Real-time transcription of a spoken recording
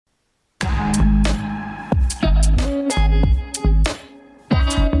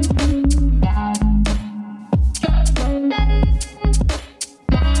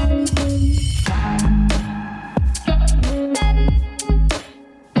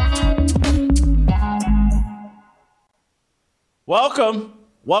Welcome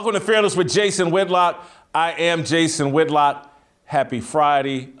to Fearless with Jason Whitlock. I am Jason Whitlock. Happy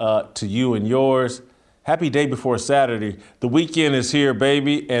Friday to you and yours. Happy day before Saturday. The weekend is here,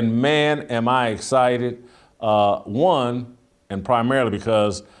 baby, and man, am I excited. One, and primarily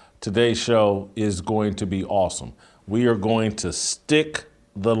because today's show is going to be awesome. We are going to stick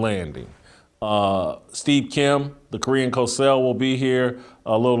the landing. Steve Kim, the Korean Cosell, will be here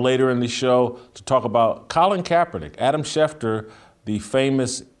a little later in the show to talk about Colin Kaepernick. Adam Schefter, the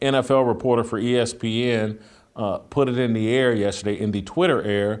famous NFL reporter for ESPN, put it in the air yesterday, in the Twitter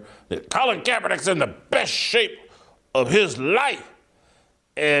air, that Colin Kaepernick's in the best shape of his life.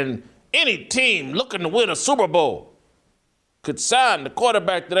 And any team looking to win a Super Bowl could sign the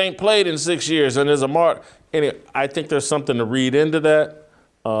quarterback that ain't played in 6 years. And there's a mark. Anyway, I think there's something to read into that.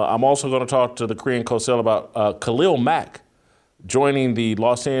 I'm also going to talk to the Korean Cosell about Khalil Mack joining the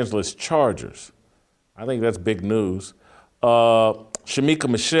Los Angeles Chargers. I think that's big news. Shamika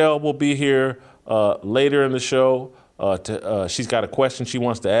Michelle will be here later in the show. She's got a question she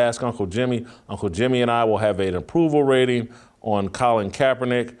wants to ask Uncle Jimmy. Uncle Jimmy and I will have an approval rating on Colin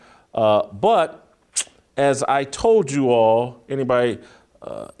Kaepernick. But as I told you all, anybody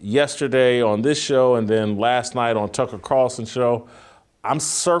yesterday on this show and then last night on Tucker Carlson's show, I'm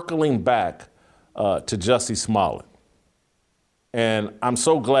circling back to Jussie Smollett. And I'm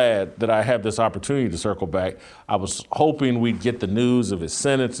so glad that I have this opportunity to circle back. I was hoping we'd get the news of his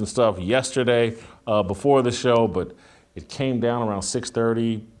sentence and stuff yesterday before the show, but it came down around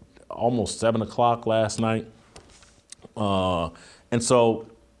 6:30, almost 7 o'clock last night. And so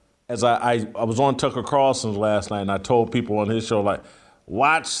as I was on Tucker Carlson's last night, and I told people on his show, like,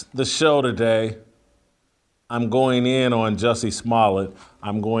 watch the show today. I'm going in on Jussie Smollett.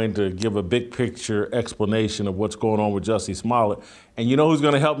 I'm going to give a big picture explanation of what's going on with Jussie Smollett. And you know who's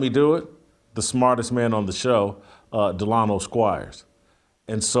going to help me do it? The smartest man on the show, Delano Squires.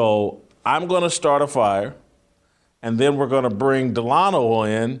 And so I'm going to start a fire, and then we're going to bring Delano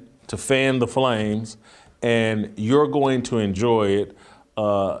in to fan the flames, and you're going to enjoy it.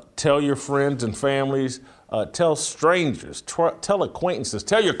 Tell your friends and families, tell strangers, tell acquaintances,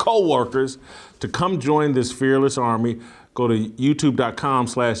 tell your coworkers to come join this fearless army. Go to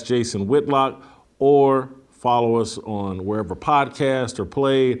youtube.com/Jason Whitlock or follow us on wherever podcasts are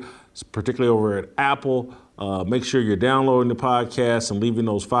played, particularly over at Apple. Make sure you're downloading the podcast and leaving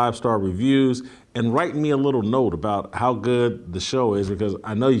those 5-star reviews and write me a little note about how good the show is, because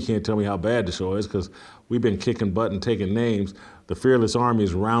I know you can't tell me how bad the show is because we've been kicking butt and taking names. The Fearless Army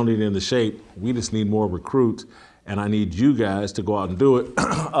is rounding into shape. We just need more recruits, and I need you guys to go out and do it.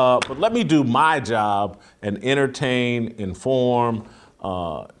 But let me do my job and entertain, inform,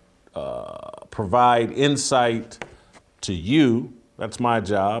 provide insight to you. That's my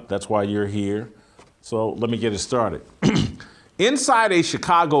job. That's why you're here. So let me get it started. Inside a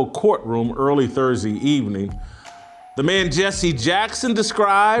Chicago courtroom early Thursday evening, the man Jesse Jackson,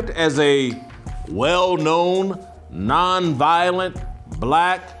 described as a well-known, non-violent,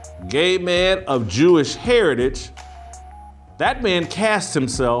 black, gay man of Jewish heritage, that man cast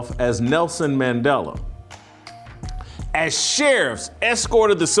himself as Nelson Mandela. As sheriffs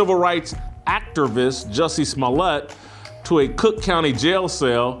escorted the civil rights activist Jussie Smollett to a Cook County jail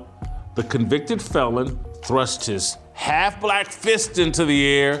cell, the convicted felon thrust his half-black fist into the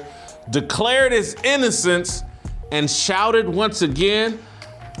air, declared his innocence, and shouted once again,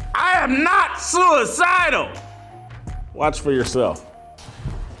 "I am not suicidal." Watch for yourself.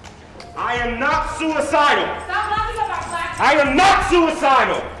 I am not suicidal. Stop laughing about black. I am not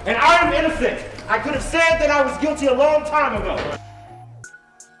suicidal, and I am innocent. I could have said that I was guilty a long time ago.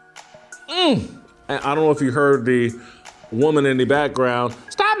 And I don't know if you heard the woman in the background,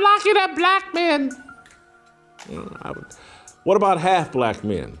 "Stop locking up black men." What about half-black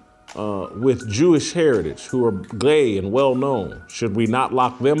men with Jewish heritage who are gay and well-known? Should we not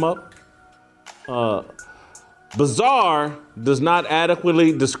lock them up? Bizarre does not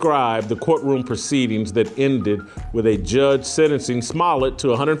adequately describe the courtroom proceedings that ended with a judge sentencing Smollett to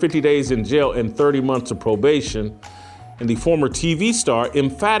 150 days in jail and 30 months of probation, and the former TV star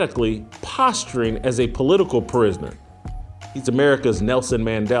emphatically posturing as a political prisoner. He's America's Nelson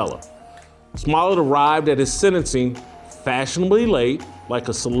Mandela. Smollett arrived at his sentencing fashionably late, like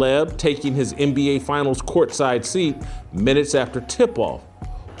a celeb taking his NBA Finals courtside seat minutes after tip-off.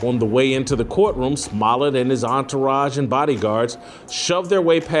 On the way into the courtroom, Smollett and his entourage and bodyguards shoved their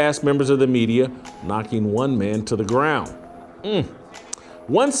way past members of the media, knocking one man to the ground.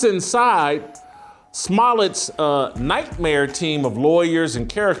 Once inside, Smollett's nightmare team of lawyers and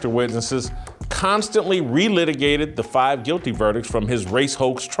character witnesses constantly relitigated the 5 guilty verdicts from his race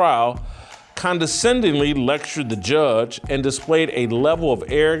hoax trial, condescendingly lectured the judge and displayed a level of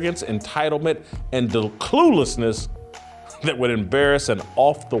arrogance, entitlement, and cluelessness that would embarrass an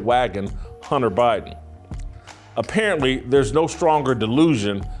off-the-wagon Hunter Biden. Apparently, there's no stronger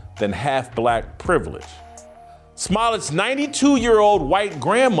delusion than half-black privilege. Smollett's 92-year-old white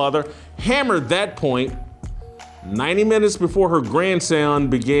grandmother hammered that point 90 minutes before her grandson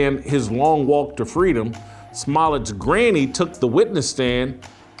began his long walk to freedom. Smollett's granny took the witness stand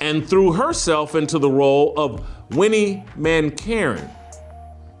and threw herself into the role of Winnie Mankaren.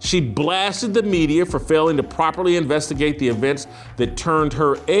 She blasted the media for failing to properly investigate the events that turned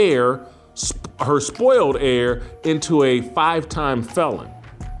her spoiled heir, into a 5-time felon.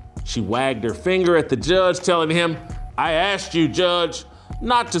 She wagged her finger at the judge, telling him, "I asked you, Judge,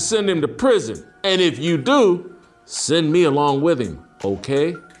 not to send him to prison. And if you do, send me along with him,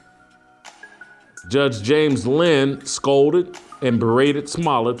 okay?" Judge James Lynn scolded and berated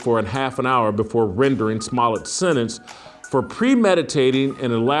Smollett for a half an hour before rendering Smollett's sentence for premeditating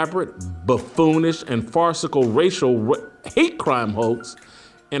an elaborate, buffoonish, and farcical racial hate crime hoax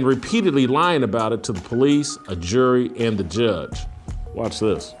and repeatedly lying about it to the police, a jury, and the judge. Watch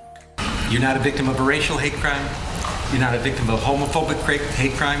this. You're not a victim of a racial hate crime. You're not a victim of a homophobic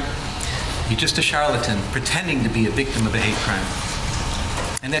hate crime. You're just a charlatan pretending to be a victim of a hate crime.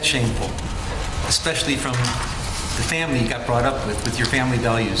 And that's shameful, especially from the family you got brought up with your family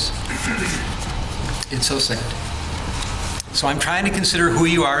values. It's so sad. So I'm trying to consider who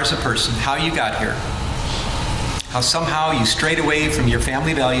you are as a person, how you got here, how somehow you strayed away from your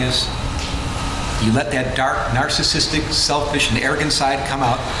family values. You let that dark, narcissistic, selfish, and arrogant side come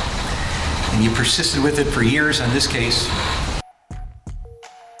out, and you persisted with it for years on this case.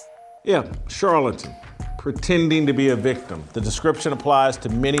 Yeah, charlatan, pretending to be a victim. The description applies to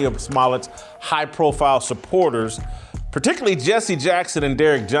many of Smollett's high-profile supporters, particularly Jesse Jackson and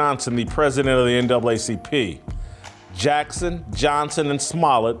Derrick Johnson, the president of the NAACP. Jackson, Johnson, and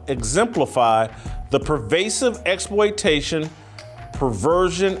Smollett exemplify the pervasive exploitation,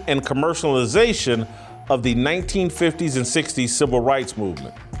 perversion, and commercialization of the 1950s and 60s civil rights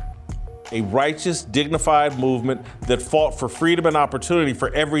movement. A righteous, dignified movement that fought for freedom and opportunity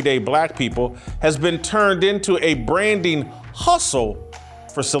for everyday black people has been turned into a branding hustle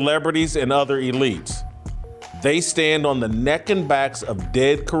for celebrities and other elites. They stand on the neck and backs of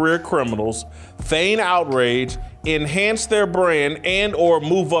dead career criminals, feign outrage, enhance their brand and or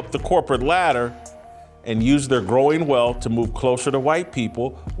move up the corporate ladder, and use their growing wealth to move closer to white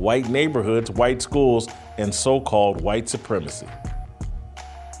people, white neighborhoods, white schools, and so-called white supremacy.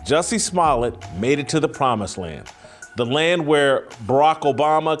 Jussie Smollett made it to the promised land, the land where Barack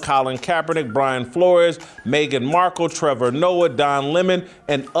Obama, Colin Kaepernick, Brian Flores, Meghan Markle, Trevor Noah, Don Lemon,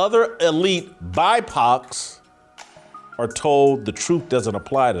 and other elite BIPOCs are told the truth doesn't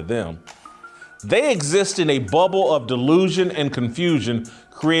apply to them. They exist in a bubble of delusion and confusion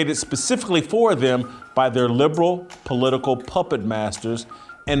created specifically for them by their liberal political puppet masters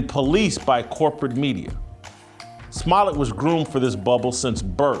and policed by corporate media. Smollett was groomed for this bubble since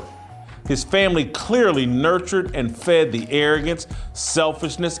birth. His family clearly nurtured and fed the arrogance,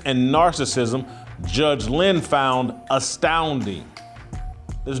 selfishness, and narcissism Judge Lynn found astounding.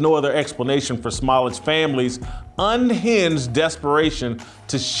 There's no other explanation for Smollett's family's unhinged desperation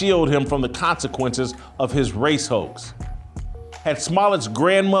to shield him from the consequences of his race hoax. Had Smollett's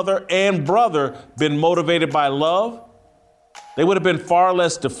grandmother and brother been motivated by love, they would have been far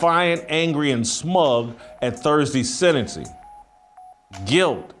less defiant, angry, and smug at Thursday's sentencing.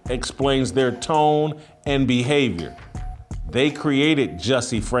 Guilt explains their tone and behavior. They created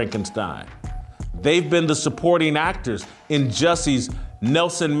Jussie Frankenstein. They've been the supporting actors in Jussie's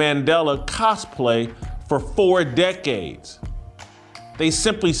Nelson Mandela cosplay for 4 decades. They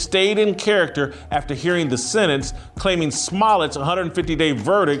simply stayed in character after hearing the sentence, claiming Smollett's 150-day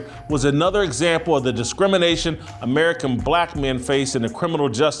verdict was another example of the discrimination American black men face in the criminal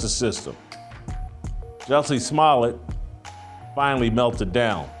justice system. Jussie Smollett finally melted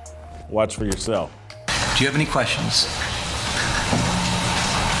down. Watch for yourself. Do you have any questions?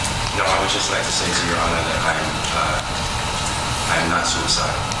 No, I would just like to say to Your Honor that I am not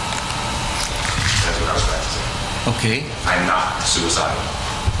suicidal. That's what I was trying to say. Okay. I am not suicidal.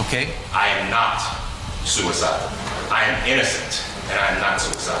 Okay. I am not suicidal. I am innocent, and I am not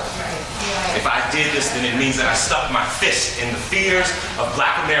suicidal. If I did this, then it means that I stuck my fist in the fears of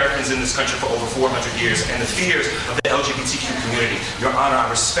black Americans in this country for over 400 years and the fears of the LGBTQ community. Your Honor, I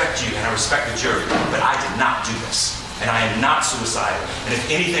respect you and I respect the jury, but I did not do this. And I am not suicidal. And if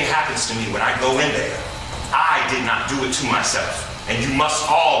anything happens to me when I go in there, I did not do it to myself. And you must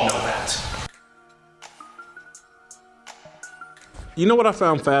all know that. You know what I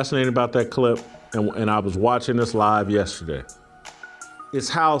found fascinating about that clip? And I was watching this live yesterday. It's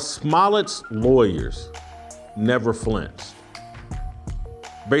how Smollett's lawyers never flinched.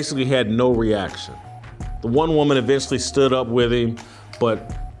 Basically had no reaction. The one woman eventually stood up with him,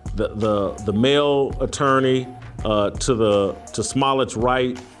 but the male attorney to Smollett's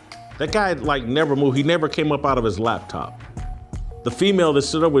right, that guy never moved. He never came up out of his laptop. The female that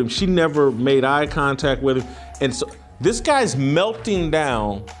stood up with him, she never made eye contact with him. And so this guy's melting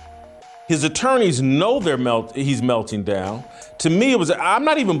down. His attorneys know he's melting down. To me, I'm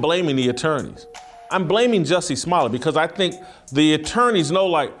not even blaming the attorneys. I'm blaming Jussie Smollett because I think the attorneys know,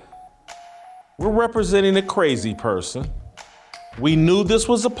 we're representing a crazy person. We knew this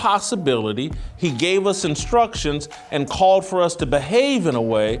was a possibility. He gave us instructions and called for us to behave in a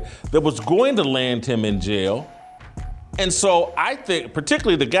way that was going to land him in jail. And so I think,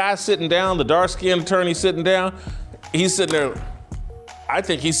 particularly the guy sitting down, the dark-skinned attorney sitting down, he's sitting there, I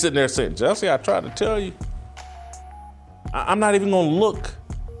think he's sitting there saying, Jussie, I tried to tell you. I'm not even gonna look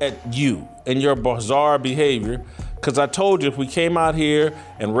at you and your bizarre behavior, because I told you if we came out here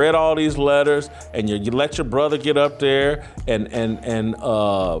and read all these letters and you let your brother get up there and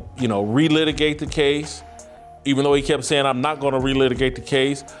relitigate the case, even though he kept saying, I'm not gonna relitigate the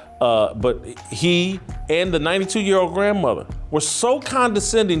case, but he and the 92-year-old grandmother were so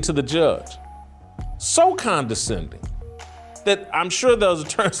condescending to the judge, so condescending, that I'm sure those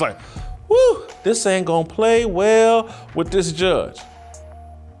attorneys whoo, this ain't gonna play well with this judge.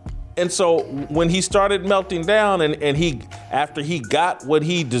 And so when he started melting down and after he got what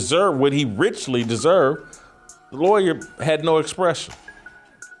he deserved, what he richly deserved, the lawyer had no expression.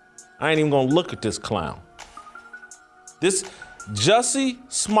 I ain't even gonna look at this clown. This Jussie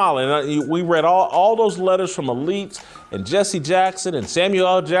Smollett, and we read all those letters from elites and Jesse Jackson and Samuel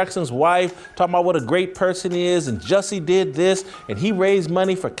L. Jackson's wife talking about what a great person he is, and Jussie did this, and he raised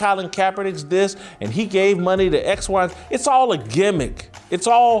money for Colin Kaepernick's this, and he gave money to X, Y. It's all a gimmick. It's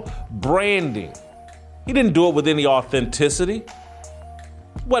all branding. He didn't do it with any authenticity.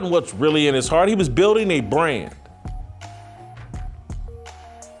 It wasn't what's really in his heart. He was building a brand.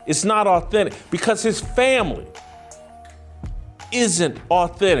 It's not authentic because his family isn't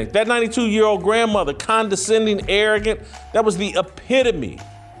authentic. That 92-year-old grandmother, condescending, arrogant, that was the epitome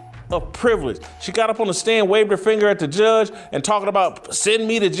of privilege. She got up on the stand, waved her finger at the judge and talking about send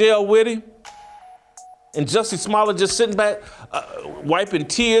me to jail with him. And Jussie Smollett just sitting back, wiping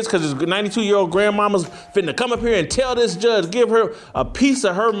tears because his 92-year-old grandmama's finna come up here and tell this judge, give her a piece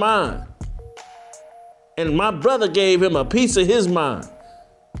of her mind. And my brother gave him a piece of his mind.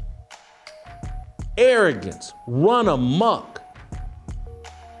 Arrogance, run amok.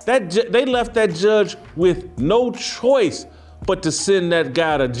 They left that judge with no choice but to send that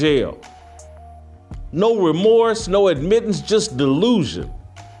guy to jail. No remorse, no admittance, just delusion.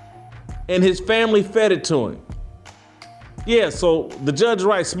 And his family fed it to him. Yeah, so the judge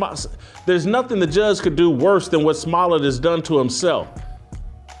writes, there's nothing the judge could do worse than what Smollett has done to himself.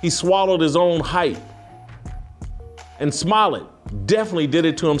 He swallowed his own hype. And Smollett definitely did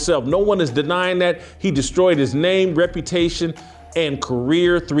it to himself. No one is denying that. He destroyed his name, reputation, and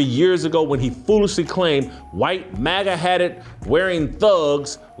career 3 years ago when he foolishly claimed white MAGA-hatted wearing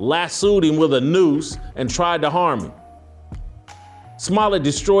thugs lassoed him with a noose and tried to harm him. Smollett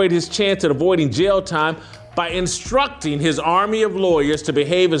destroyed his chance at avoiding jail time by instructing his army of lawyers to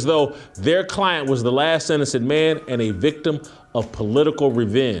behave as though their client was the last innocent man and a victim of political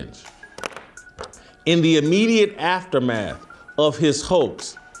revenge. In the immediate aftermath of his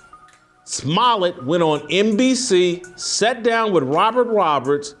hoax, Smollett went on NBC, sat down with Robert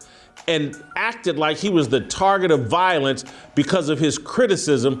Roberts, and acted like he was the target of violence because of his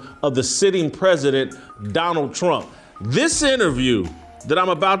criticism of the sitting president, Donald Trump. This interview that I'm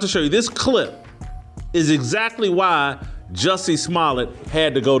about to show you, this clip, is exactly why Jussie Smollett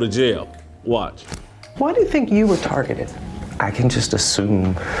had to go to jail. Watch. Why do you think you were targeted? I can just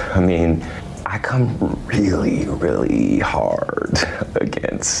assume, I come really, really hard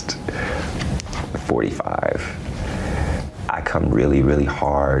against 45. I come really, really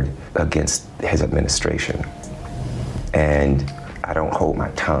hard against his administration. And I don't hold my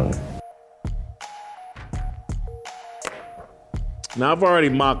tongue. Now, I've already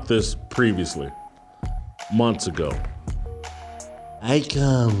mocked this previously, months ago. I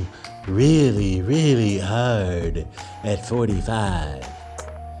come really, really hard at 45.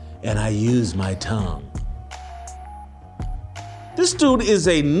 And I use my tongue. This dude is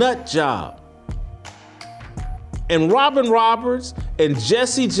a nut job. And Robin Roberts and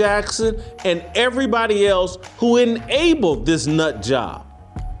Jesse Jackson and everybody else who enabled this nut job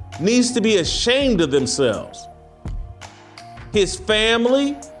needs to be ashamed of themselves. his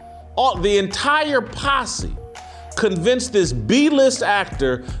family, the entire posse convinced this B-list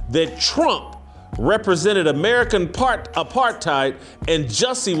actor that Trump represented American apartheid and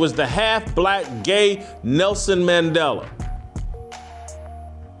Jussie was the half-black gay Nelson Mandela.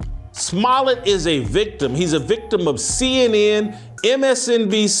 Smollett is a victim. He's a victim of CNN,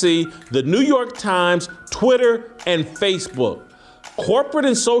 MSNBC, the New York Times, Twitter, and Facebook. Corporate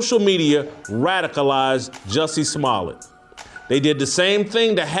and social media radicalized Jussie Smollett. They did the same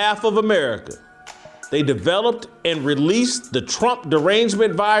thing to half of America. They developed and released the Trump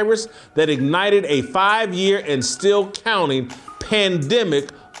derangement virus that ignited a 5-year and still counting pandemic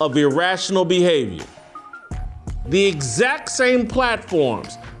of irrational behavior. The exact same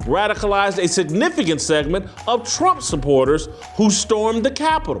platforms radicalized a significant segment of Trump supporters who stormed the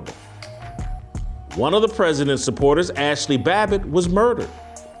Capitol. One of the president's supporters, Ashley Babbitt, was murdered.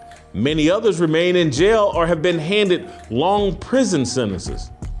 Many others remain in jail or have been handed long prison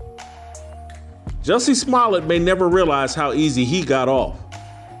sentences. Jussie Smollett may never realize how easy he got off.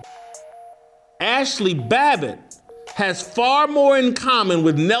 Ashley Babbitt has far more in common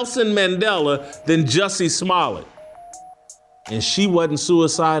with Nelson Mandela than Jussie Smollett. And she wasn't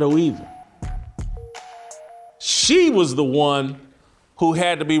suicidal either. She was the one who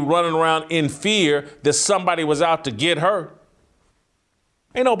had to be running around in fear that somebody was out to get her.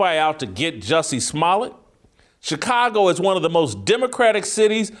 Ain't nobody out to get Jussie Smollett. Chicago is one of the most democratic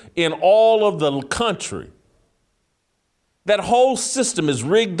cities in all of the country. That whole system is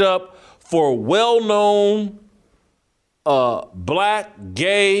rigged up for well-known black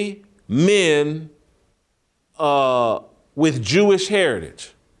gay men with Jewish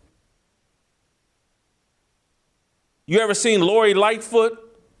heritage. You ever seen Lori Lightfoot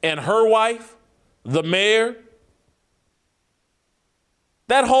and her wife, the mayor?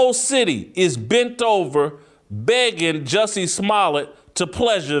 That whole city is bent over begging Jussie Smollett to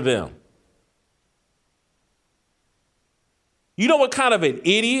pleasure them. You know what kind of an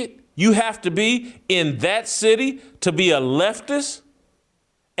idiot you have to be in that city to be a leftist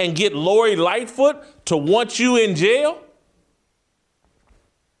and get Lori Lightfoot to want you in jail?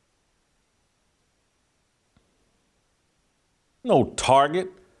 No target.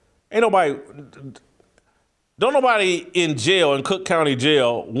 Don't nobody in jail, in Cook County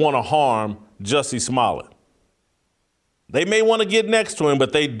Jail, want to harm Jussie Smollett. They may want to get next to him,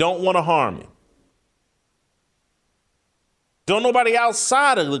 but they don't want to harm him. Don't nobody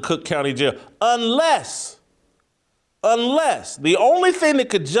outside of the Cook County Jail, unless the only thing that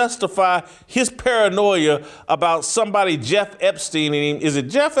could justify his paranoia about somebody Jeff Epstein in him, is it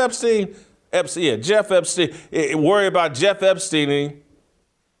Jeff Epstein? Jeff Epstein, worry about Jeff Epstein in him,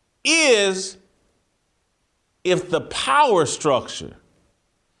 is if the power structure,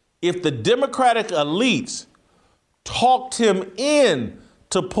 if the Democratic elites talked him in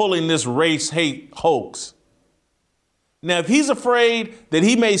to pulling this race hate hoax. Now, if he's afraid that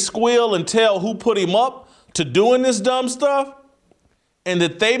he may squeal and tell who put him up to doing this dumb stuff, and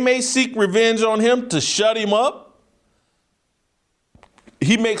that they may seek revenge on him to shut him up,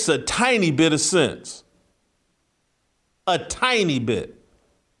 he makes a tiny bit of sense. A tiny bit.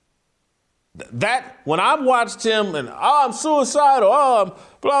 That, when I watched him and, I'm suicidal, I'm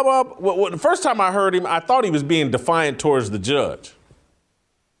blah, blah, blah. The first time I heard him, I thought he was being defiant towards the judge.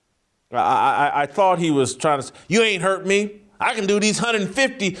 I thought he was trying to, you ain't hurt me. I can do these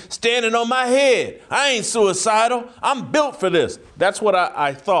 150 standing on my head. I ain't suicidal. I'm built for this. That's what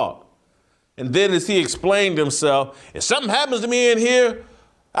I thought. And then as he explained himself, if something happens to me in here,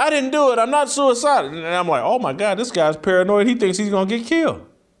 I didn't do it. I'm not suicidal. And I'm like, oh my God, this guy's paranoid. He thinks he's going to get killed.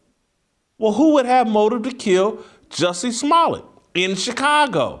 Well, who would have motive to kill Jussie Smollett in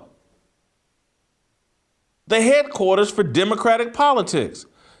Chicago? The headquarters for Democratic politics.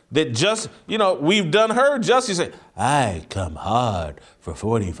 That just, we've heard Jussie say, I come hard for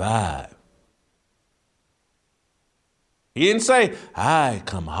 45. He didn't say, I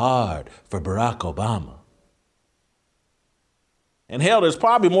come hard for Barack Obama. And hell, there's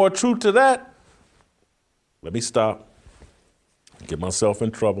probably more truth to that. Let me stop. Get myself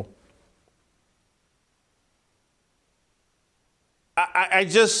in trouble.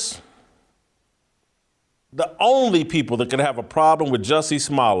 The only people that could have a problem with Jussie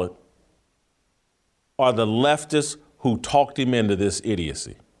Smollett are the leftists who talked him into this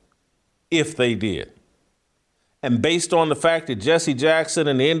idiocy, if they did. And based on the fact that Jesse Jackson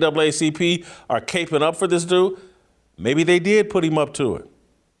and the NAACP are caping up for this dude, maybe they did put him up to it.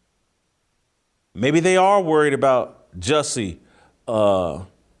 Maybe they are worried about Jussie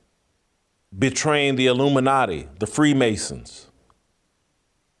betraying the Illuminati, the Freemasons.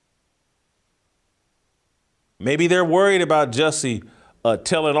 Maybe they're worried about Jussie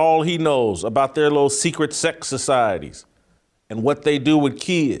telling all he knows about their little secret sex societies and what they do with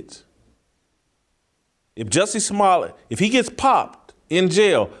kids. If Jussie Smollett, if he gets popped in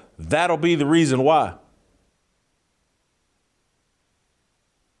jail, that'll be the reason why.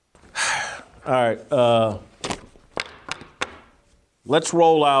 All right, let's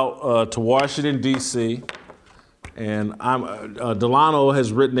roll out to Washington, D.C. And Delano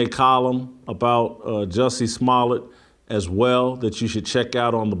has written a column about Jussie Smollett as well that you should check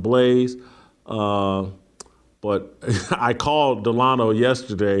out on The Blaze. But I called Delano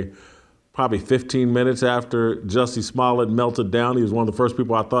yesterday, probably 15 minutes after Jussie Smollett melted down. He was one of the first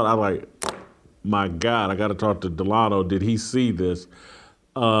people I thought, my God, I got to talk to Delano. Did he see this?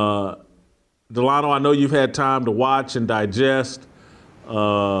 Delano, I know you've had time to watch and digest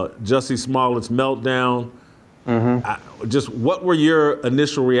Jussie Smollett's meltdown. Mm-hmm. Just what were your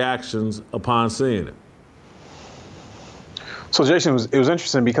initial reactions upon seeing it? So, Jason, it was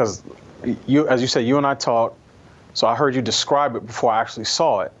interesting because, as you said, you and I talked, so I heard you describe it before I actually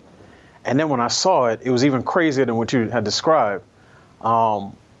saw it. And then when I saw it, it was even crazier than what you had described.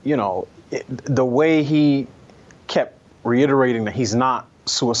 The way he kept reiterating that he's not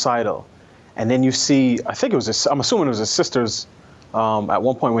suicidal. And then you see, I'm assuming it was his sisters at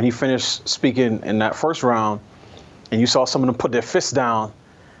one point when he finished speaking in that first round, and you saw some of them put their fists down,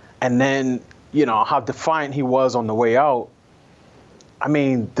 and then, how defiant he was on the way out.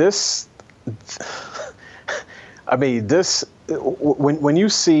 When you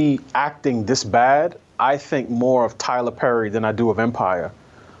see acting this bad, I think more of Tyler Perry than I do of Empire,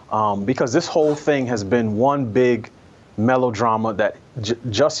 because this whole thing has been one big melodrama that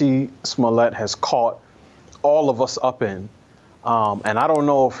Jussie Smollett has caught all of us up in. And I don't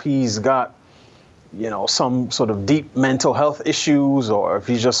know if he's got, some sort of deep mental health issues, or if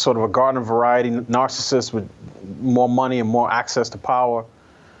he's just sort of a garden variety narcissist with more money and more access to power.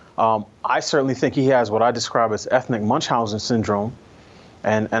 I certainly think he has what I describe as ethnic Munchausen syndrome.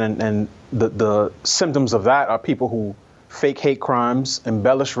 And the symptoms of that are people who fake hate crimes,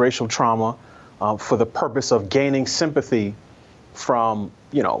 embellish racial trauma, for the purpose of gaining sympathy from,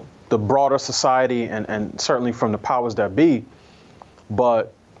 the broader society and certainly from the powers that be.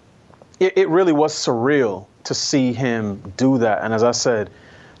 But it really was surreal to see him do that. And as I said,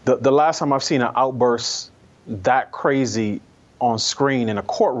 the last time I've seen an outburst that crazy on screen in a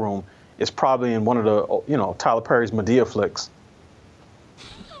courtroom is probably in one of the, Tyler Perry's Medea flicks.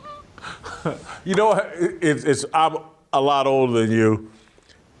 I'm a lot older than you.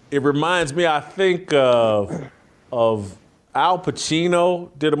 It reminds me, I think, of Al Pacino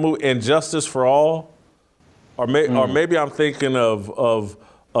did a movie, Injustice for All, or maybe I'm thinking of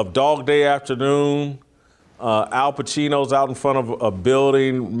Dog Day Afternoon. Al Pacino's out in front of a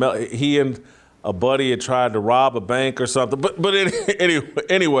building. He and a buddy had tried to rob a bank or something. But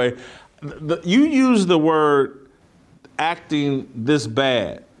anyway, you use the word acting this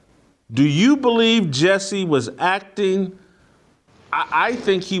bad. Do you believe Jussie was acting? I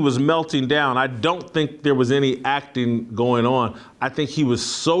think he was melting down. I don't think there was any acting going on. I think he was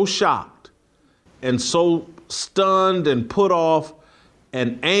so shocked and so stunned and put off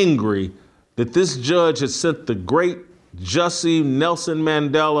and angry that this judge had sent the great Jussie Nelson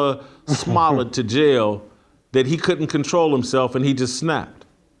Mandela Smollett to jail that he couldn't control himself and he just snapped.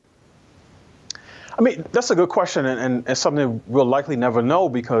 That's a good question and something we'll likely never know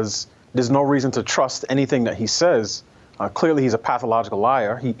because there's no reason to trust anything that he says. Clearly, he's a pathological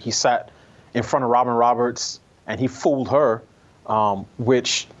liar. He sat in front of Robin Roberts and he fooled her,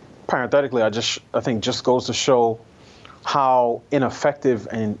 which parenthetically, I think just goes to show how ineffective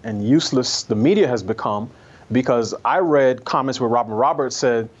and useless the media has become, because I read comments where Robin Roberts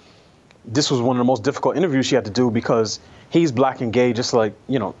said this was one of the most difficult interviews she had to do because he's black and gay, just like,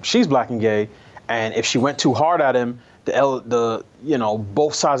 she's black and gay. And if she went too hard at him,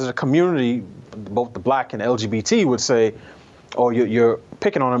 both sides of the community, both the black and LGBT would say, oh, you're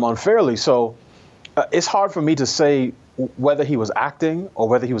picking on him unfairly. So it's hard for me to say whether he was acting or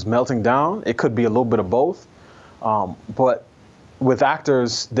whether he was melting down. It could be a little bit of both. But with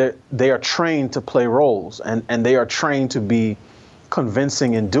actors, they are trained to play roles and they are trained to be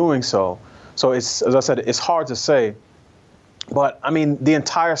convincing in doing so. So it's, as I said, it's hard to say. But the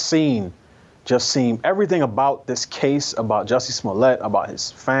entire scene just seemed, everything about this case, about Jussie Smollett, about his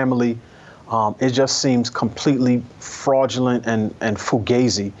family, it just seems completely fraudulent and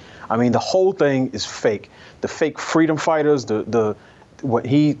fugazi. The whole thing is fake. The fake freedom fighters, what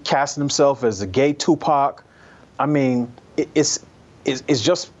he casted himself as the gay Tupac. It's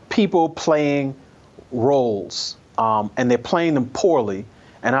just people playing roles, and they're playing them poorly.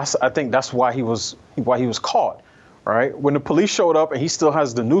 And I think that's why he was caught, right? When the police showed up and he still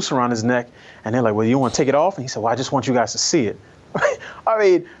has the noose around his neck, and they're like, well, you want to take it off? And he said, well, I just want you guys to see it. I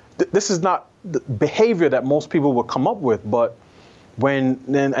mean, this is not the behavior that most people would come up with, but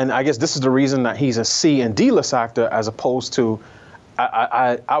and I guess this is the reason that he's a C and D-list actor as opposed to,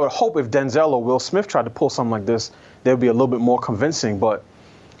 I would hope if Denzel or Will Smith tried to pull something like this, they would be a little bit more convincing. But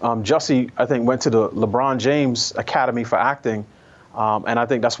Jussie, I think, went to the LeBron James Academy for acting, and I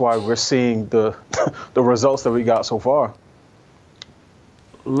think that's why we're seeing the the results that we got so far.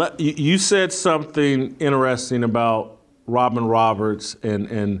 You said something interesting about Robin Roberts,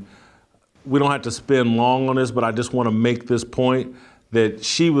 and we don't have to spend long on this, but I just want to make this point that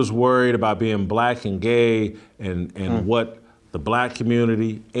she was worried about being black and gay and what the black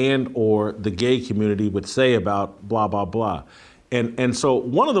community and or the gay community would say about blah, blah, blah. And so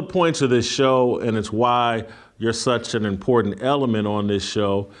one of the points of this show, and it's why you're such an important element on this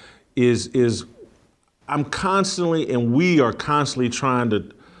show, is I'm constantly, and we are constantly trying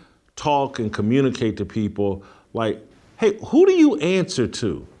to talk and communicate to people like, hey, who do you answer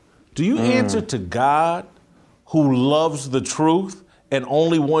to? Do you answer to God, who loves the truth and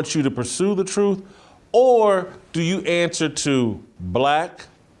only wants you to pursue the truth? Or do you answer to black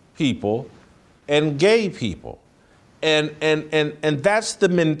people and gay people? And that's the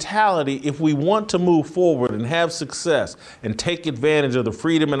mentality if we want to move forward and have success and take advantage of the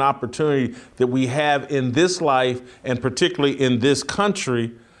freedom and opportunity that we have in this life and particularly in this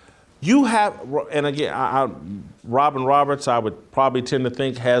country. You have, and again, Robin Roberts, I would probably tend to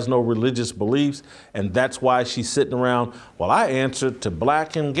think, has no religious beliefs, and that's why she's sitting around, well, I answer to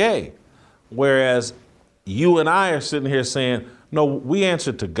black and gay. Whereas you and I are sitting here saying, no, we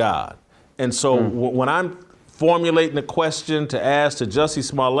answer to God. And so when I'm formulating a question to ask to Jussie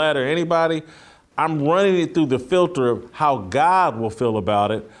Smollett or anybody, I'm running it through the filter of how God will feel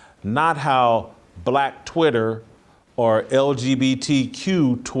about it, not how black Twitter or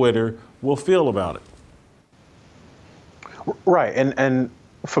LGBTQ Twitter will feel about it. Right, and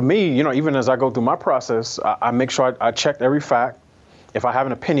for me, even as I go through my process, I make sure I check every fact. If I have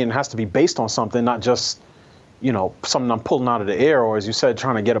an opinion, it has to be based on something, not just, something I'm pulling out of the air, or as you said,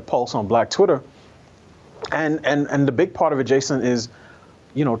 trying to get a pulse on black Twitter. And the big part of it, Jason, is,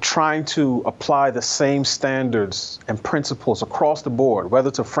 trying to apply the same standards and principles across the board, whether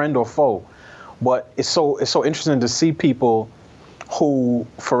it's a friend or foe. But it's so interesting to see people who,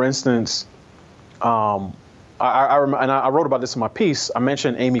 for instance, I wrote about this in my piece. I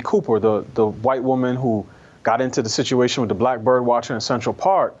mentioned Amy Cooper, the white woman who got into the situation with the black bird watcher in Central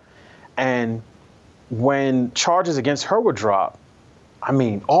Park. And when charges against her were dropped, I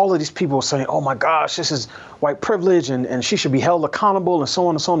mean, all of these people were saying, oh my gosh, this is white privilege and she should be held accountable and so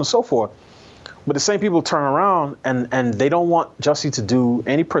on and so on and so forth. But the same people turn around and they don't want Jussie to do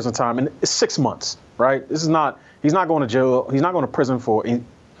any prison time. And it's 6 months, right? He's not going to jail. He's not going to prison for,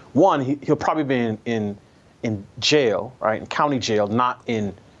 he'll probably be in jail, right? In county jail, not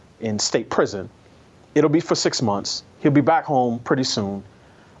in state prison. It'll be for 6 months. He'll be back home pretty soon.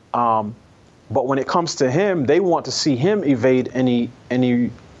 But when it comes to him, they want to see him evade any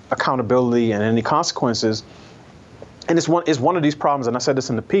accountability and any consequences. And it's one of these problems, and I said this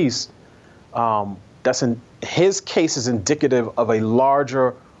in the piece, that's in his case is indicative of a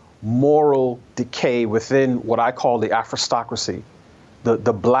larger moral decay within what I call the Afrostocracy,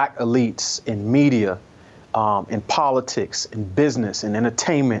 the black elites in media, in politics, in business, in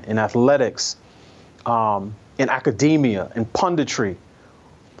entertainment, in athletics, in academia, in punditry,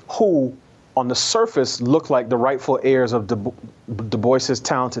 who on the surface look like the rightful heirs of Du Bois's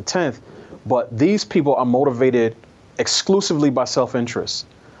talented 10th, but these people are motivated exclusively by self-interest,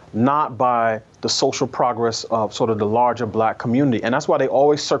 not by the social progress of sort of the larger black community. And that's why they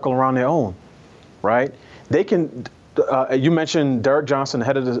always circle around their own, right? They can, you mentioned Derek Johnson, the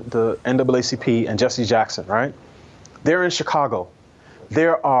head of the NAACP, and Jesse Jackson, right? They're in Chicago.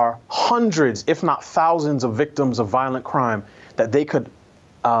 There are hundreds, if not thousands, of victims of violent crime that they could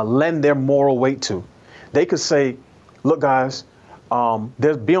lend their moral weight to. They could say, look, guys, be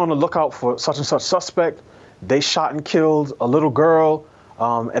on the lookout for such and such suspect. They shot and killed a little girl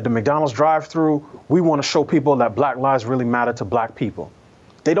at the McDonald's drive-thru. We want to show people that black lives really matter to black people.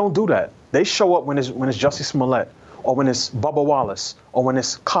 They don't do that. They show up when it's Jussie Smollett, or when it's Bubba Wallace, or when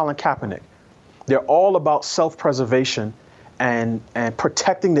it's Colin Kaepernick. They're all about self-preservation and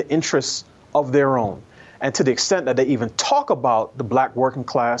protecting the interests of their own. And to the extent that they even talk about the black working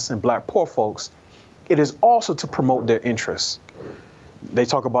class and black poor folks, it is also to promote their interests. They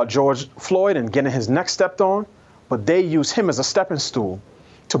talk about George Floyd and getting his neck stepped on, but they use him as a stepping stool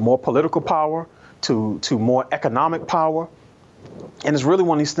to more political power, to more economic power. And it's really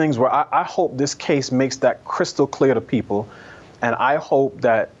one of these things where I hope this case makes that crystal clear to people. And I hope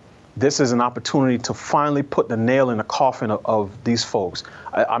that this is an opportunity to finally put the nail in the coffin of these folks.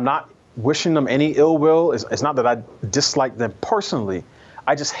 I'm not wishing them any ill will. It's not that I dislike them personally.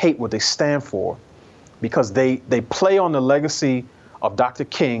 I just hate what they stand for, because they play on the legacy of Dr.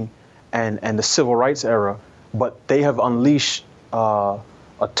 King and the civil rights era, but they have unleashed a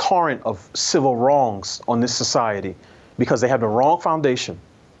torrent of civil wrongs on this society because they have the wrong foundation,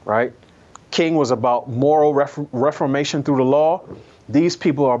 right? King was about moral reformation through the law. These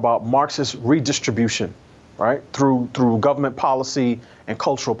people are about Marxist redistribution, right? Through government policy and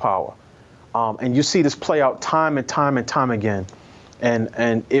cultural power. And you see this play out time and time and time again.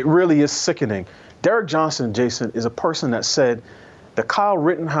 And it really is sickening. Derek Johnson, Jason, is a person that said the Kyle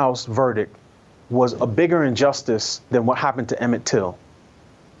Rittenhouse verdict was a bigger injustice than what happened to Emmett Till.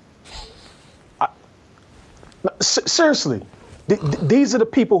 Seriously, these are the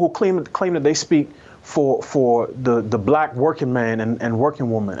people who claim that they speak for the black working man and working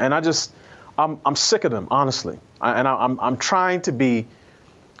woman. And I'm sick of them, honestly. I'm trying to be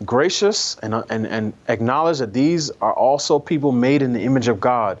gracious and acknowledge that these are also people made in the image of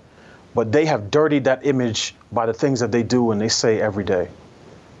God, but they have dirtied that image by the things that they do and they say every day.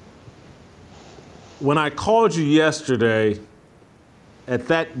 When I called you yesterday, at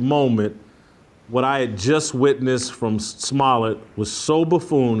that moment, what I had just witnessed from Smollett was so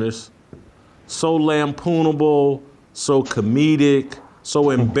buffoonish, so lampoonable, so comedic, so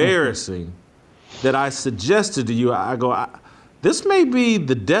embarrassing that I suggested to you, this may be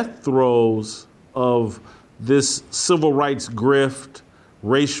the death throes of this civil rights grift,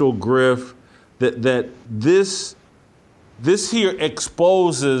 racial grift, that this here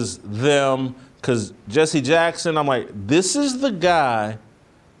exposes them, because Jussie Jackson, I'm like, this is the guy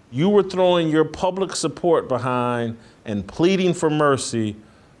you were throwing your public support behind and pleading for mercy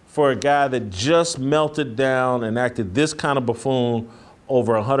for a guy that just melted down and acted this kind of buffoon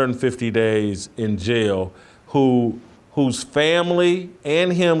over 150 days in jail, whose family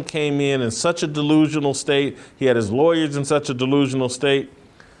and him came in such a delusional state. He had his lawyers in such a delusional state.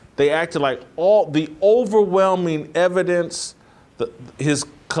 They acted like all the overwhelming evidence, his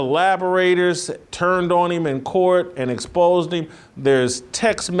collaborators turned on him in court and exposed him. There's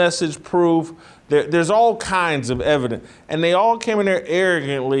text message proof. There's all kinds of evidence. And they all came in there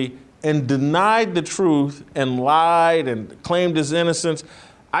arrogantly and denied the truth and lied and claimed his innocence.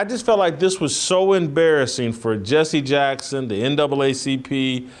 I just felt like this was so embarrassing for Jussie Jackson, the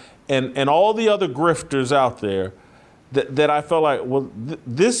NAACP, and all the other grifters out there that I felt like, well,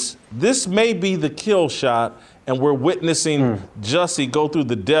 this may be the kill shot, and we're witnessing Jussie go through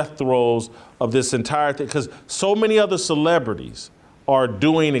the death throes of this entire thing, because so many other celebrities are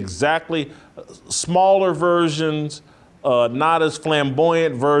doing exactly smaller versions, not as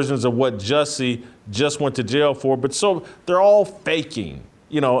flamboyant versions of what Jussie just went to jail for, but so they're all faking.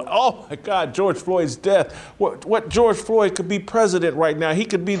 You know, oh my God, George Floyd's death. What George Floyd could be president right now. He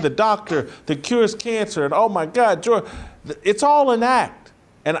could be the doctor that cures cancer. And oh my God, George, it's all an act.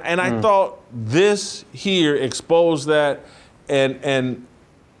 And I thought this here exposed that, and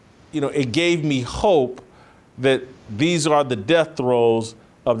you know, it gave me hope that these are the death throes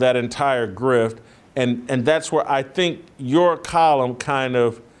of that entire grift. And that's where I think your column kind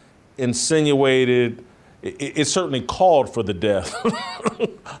of insinuated. It certainly called for the death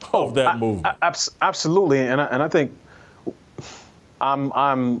of that movement. Absolutely, and I think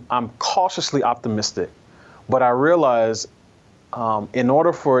I'm cautiously optimistic, but I realize in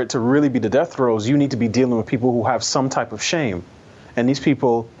order for it to really be the death throes, you need to be dealing with people who have some type of shame, and these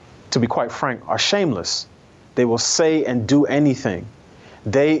people, to be quite frank, are shameless. They will say and do anything.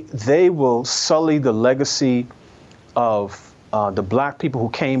 They will sully the legacy of the black people who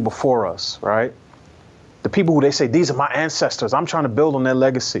came before us, right? The people who they say, these are my ancestors, I'm trying to build on their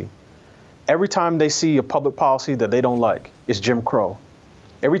legacy. Every time they see a public policy that they don't like, it's Jim Crow.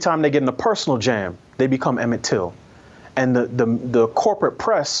 Every time they get in a personal jam, they become Emmett Till. And the corporate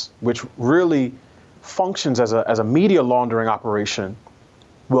press, which really functions as a media laundering operation,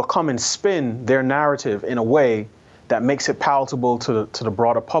 will come and spin their narrative in a way that makes it palatable to the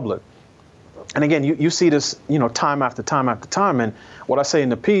broader public. And again, you see this, you know, time after time after time. And what I say in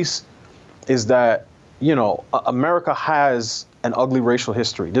the piece is that, you know, America has an ugly racial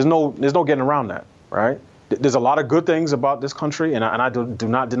history. There's no getting around that, right? There's a lot of good things about this country, and I do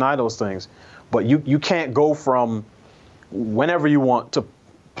not deny those things. But you can't go from whenever you want to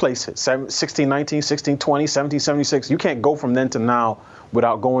place it, 1619, 1620, 1776. You can't go from then to now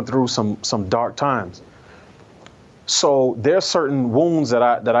without going through some dark times. So there's certain wounds that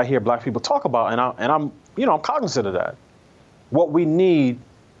I hear black people talk about, and I'm cognizant of that. What we need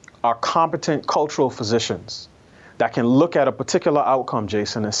are competent cultural physicians that can look at a particular outcome,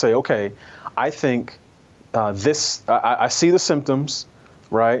 Jason, and say, okay, I think I see the symptoms,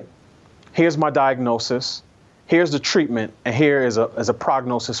 right? Here's my diagnosis. Here's the treatment, and here is a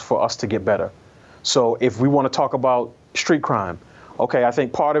prognosis for us to get better. So if we want to talk about street crime, okay, I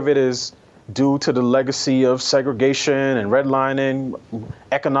think part of it is due to the legacy of segregation and redlining,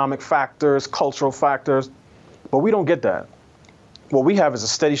 economic factors, cultural factors, but we don't get that. What we have is a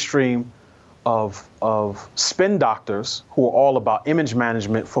steady stream of spin doctors who are all about image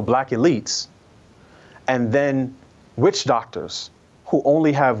management for black elites, and then witch doctors who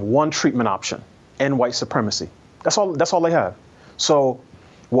only have one treatment option, and white supremacy. That's all they have. So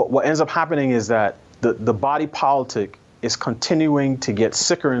what ends up happening is that the body politic is continuing to get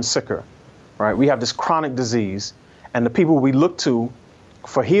sicker and sicker, right? We have this chronic disease, and the people we look to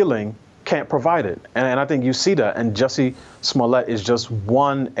for healing can't provide it. And I think you see that, and Jussie Smollett is just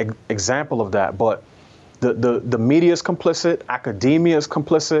one example of that. But the media is complicit, academia is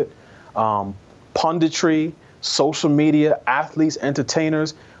complicit, punditry, social media, athletes,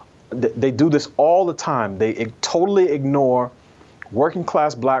 entertainers, they do this all the time. They totally ignore working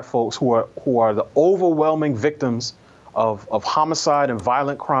class black folks who are the overwhelming victims of homicide and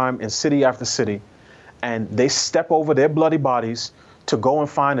violent crime in city after city. And they step over their bloody bodies to go and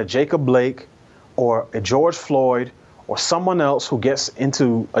find a Jacob Blake or a George Floyd or someone else who gets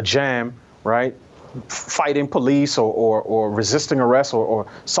into a jam, right? Fighting police or resisting arrest or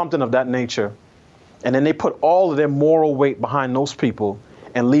something of that nature. And then they put all of their moral weight behind those people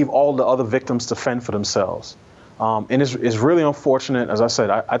and leave all the other victims to fend for themselves. And it's really unfortunate. As I said,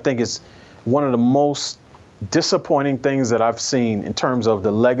 I think it's one of the most disappointing things that I've seen in terms of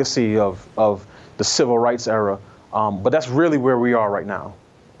the legacy of the civil rights era. But that's really where we are right now.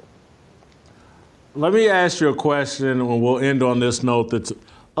 Let me ask you a question, and we'll end on this note that's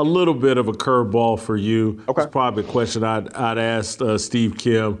a little bit of a curveball for you. Okay. It's probably a question I'd asked Steve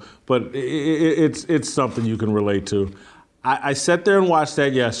Kim, but it's something you can relate to. I sat there and watched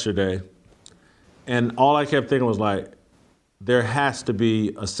that yesterday, and all I kept thinking was like, there has to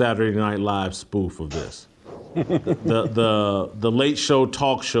be a Saturday Night Live spoof of this. The Late Show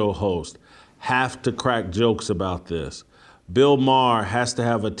talk show host have to crack jokes about this. Bill Maher has to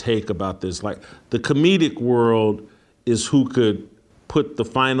have a take about this. Like, the comedic world is who could put the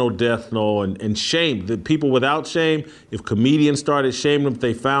final death knell and shame the people without shame. If comedians started shaming them, if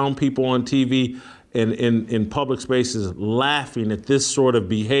they found people on TV and in public spaces laughing at this sort of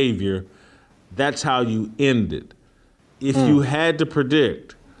behavior, that's how you end it. If you had to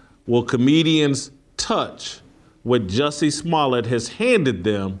predict, will comedians touch what Jussie Smollett has handed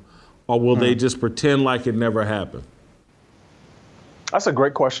them, or will they just pretend like it never happened? That's a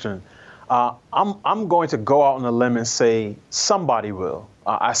great question. I'm going to go out on a limb and say somebody will.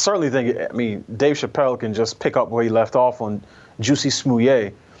 I certainly think, Dave Chappelle can just pick up where he left off on Jussie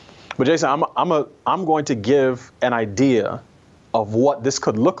Smollett. But Jason, I'm going to give an idea of what this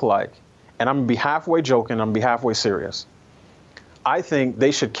could look like, and I'm going to be halfway joking, I'm going to be halfway serious. I think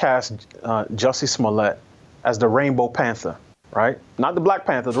they should cast Jussie Smollett as the Rainbow Panther, right? Not the Black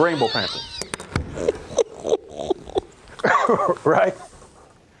Panther, the Rainbow Panther. Right?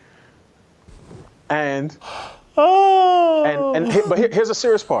 But here's the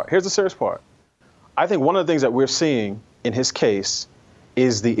serious part. Here's the serious part. I think one of the things that we're seeing in his case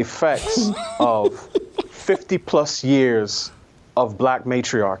is the effects of 50 plus years of black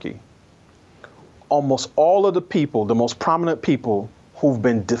matriarchy. Almost all of the people, the most prominent people who've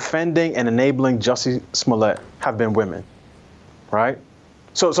been defending and enabling Jussie Smollett have been women, right?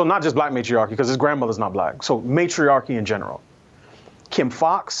 So not just black matriarchy, because his grandmother's not black. So matriarchy in general. Kim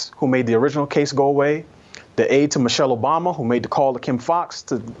Foxx, who made the original case go away, the aide to Michelle Obama, who made the call to Kim Foxx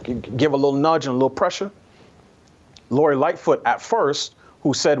to give a little nudge and a little pressure. Lori Lightfoot at first,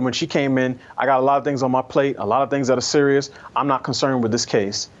 who said when she came in, I got a lot of things on my plate, a lot of things that are serious. I'm not concerned with this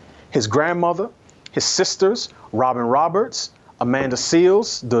case. His grandmother, his sisters, Robin Roberts, Amanda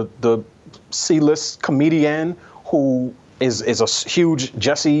Seales, the C-list comedian who is a huge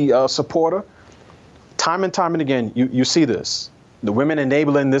Jussie supporter. Time and time and again, you see this. The women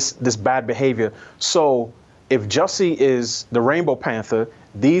enabling this bad behavior. So if Jussie is the Rainbow Panther,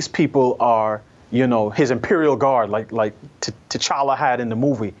 these people are, his Imperial Guard, like T'Challa had in the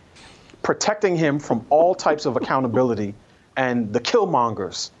movie, protecting him from all types of accountability. And the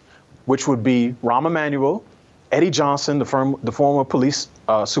Killmongers, which would be Rahm Emanuel, Eddie Johnson, the former police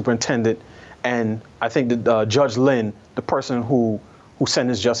superintendent, and I think that Judge Lynn, the person who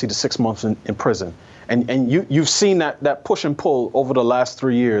sentenced Jussie to 6 months in prison. And you've seen that push and pull over the last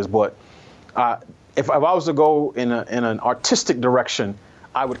 3 years, but if I was to go in an artistic direction,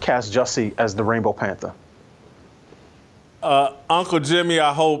 I would cast Jussie as the Rainbow Panther. Uncle Jimmy,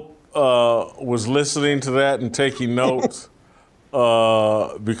 I hope, was listening to that and taking notes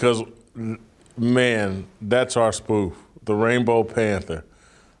because, man, that's our spoof, the Rainbow Panther.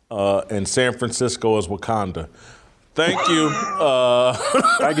 And San Francisco is Wakanda. Thank you.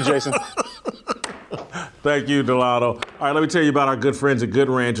 Thank you, Jason. Thank you, Delano. All right, let me tell you about our good friends at Good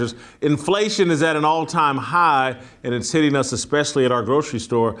Ranchers. Inflation is at an all-time high, and it's hitting us especially at our grocery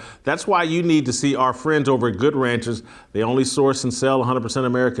store. That's why you need to see our friends over at Good Ranchers. They only source and sell 100%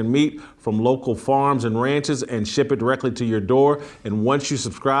 American meat from local farms and ranches and ship it directly to your door. And once you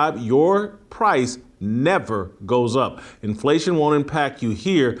subscribe, your price never goes up. Inflation won't impact you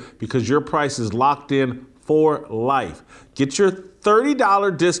here because your price is locked in for life. Get your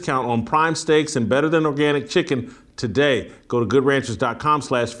 $30 discount on prime steaks and better than organic chicken today. Go to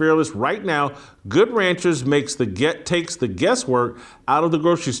goodranchers.com/fearless right now. Good Ranchers takes the guesswork out of the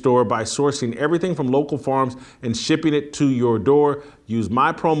grocery store by sourcing everything from local farms and shipping it to your door. Use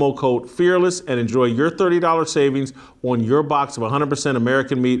my promo code FEARLESS and enjoy your $30 savings on your box of 100%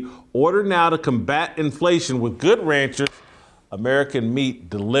 American meat. Order now to combat inflation with Good Ranchers, American meat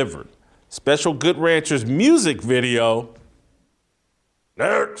delivered. Special Good Ranchers music video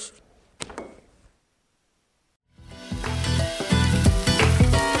next.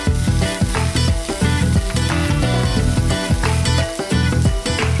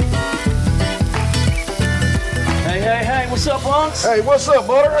 Hey, what's up, Unks? Hey, what's up,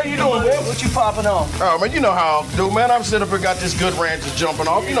 Butter? How you doing, man? What you popping on? Oh, man, you know how I do, man. I'm sitting up here, got this Good Ranchers jumping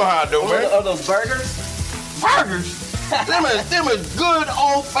off. You know how I do, man. Are those burgers? Burgers? them is good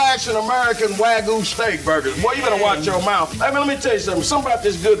old-fashioned American Wagyu steak burgers. Boy, you better watch your mouth. Hey, man, let me tell you something about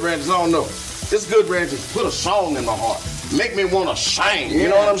this Good Ranchers I don't know. This Good Ranchers put a song in my heart. Make me want to sing. You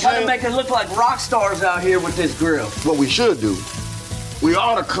know what I'm saying? Trying to make it look like rock stars out here with this grill. What we should do, we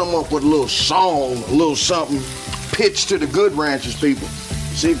ought to come up with a little song, a little something, pitched to the Good Ranchers people.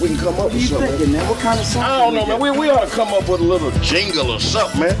 See if we can come up with something. What are you thinking, man? What kind of song? I don't know, man. We ought to come up with a little jingle or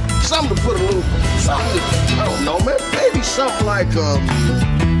something, man. Something to put a little, something, I don't know, man. Maybe something like,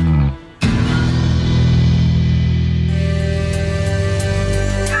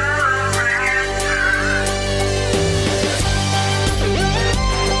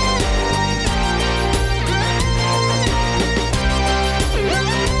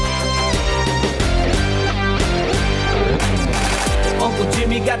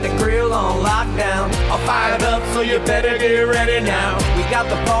 Jimmy got the grill on lockdown. I'll fire it up, so you better get ready now. We got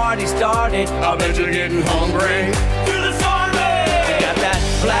the party started. I bet you're getting hungry. Fearless Army! We got that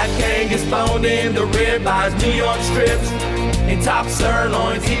black Angus bone in the ribeyes, New York strips, and top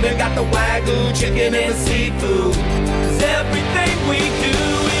sirloins. Even got the Wagyu chicken and seafood. 'Cause everything we do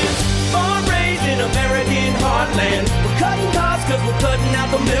is farm-raised in American heartland. We're cutting costs 'cause we're cutting out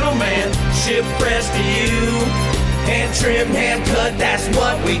the middleman. Ship fresh to you. Hand trimmed, hand cut, that's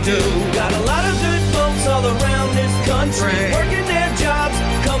what we do. Got a lot of good folks all around this country, working their jobs,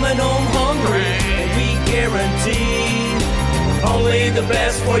 coming home hungry. And we guarantee only the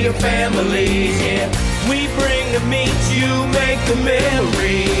best for your families. Yeah, we bring the meat, you make the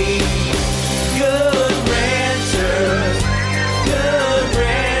memory. Good Ranchers, Good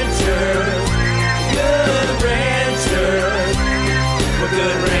Ranchers, Good Ranchers, we're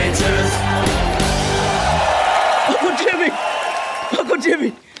Good Ranchers. Uncle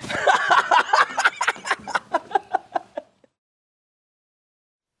Jimmy!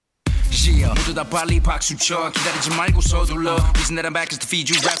 Yeah, 모두 다 빨리 박수 쳐 기다리지 말고 서둘러 Reason that I'm back is to feed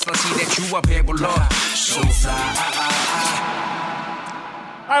you raps and I see that you up here below So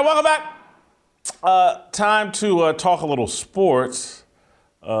All right, welcome back. Time to talk a little sports.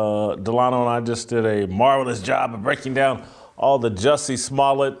 Delano and I just did a marvelous job of breaking down all the Jussie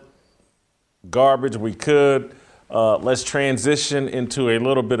Smollett garbage we could. Let's transition into a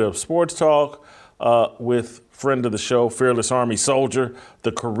little bit of sports talk with friend of the show, Fearless Army Soldier,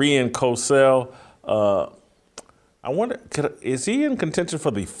 the Korean Cosell. I wonder, is he in contention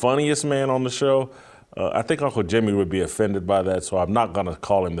for the funniest man on the show? I think Uncle Jimmy would be offended by that, so I'm not going to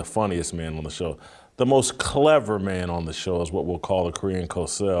call him the funniest man on the show. The most clever man on the show is what we'll call the Korean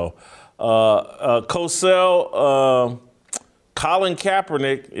Cosell. Cosell, Colin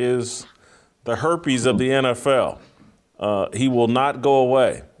Kaepernick is the herpes of the NFL. He will not go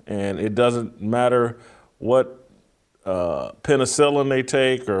away, and it doesn't matter what penicillin they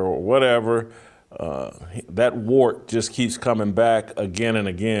take or whatever. That wart just keeps coming back again and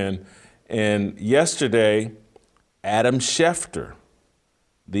again. And yesterday, Adam Schefter,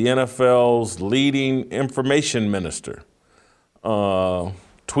 the NFL's leading information minister,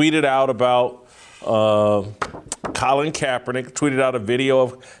 tweeted out about Colin Kaepernick tweeted out a video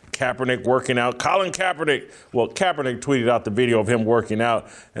of Kaepernick working out. Kaepernick tweeted out the video of him working out,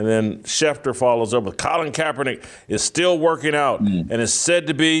 and then Schefter follows up with Colin Kaepernick is still working out and is said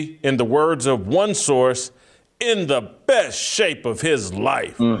to be, in the words of one source, in the best shape of his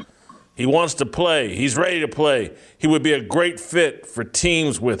life. He wants to play. He's ready to play. He would be a great fit for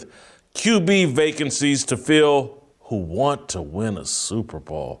teams with QB vacancies to fill who want to win a Super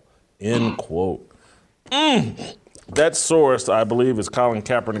Bowl, end quote. That source, I believe, is Colin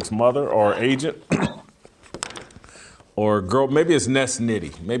Kaepernick's mother or agent or girl. Maybe it's Ness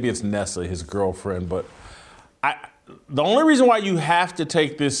Nitty. Maybe it's Nessa, his girlfriend. But the only reason why you have to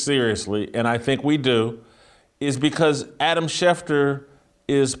take this seriously, and I think we do, is because Adam Schefter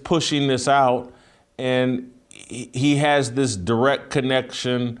is pushing this out, and he has this direct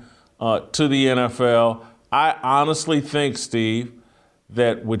connection to the NFL. I honestly think, Steve,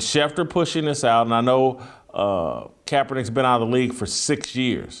 that with Schefter pushing this out, and I know Kaepernick's been out of the league for 6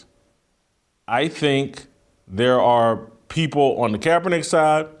 years, I think there are people on the Kaepernick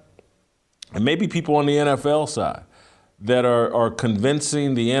side and maybe people on the NFL side that are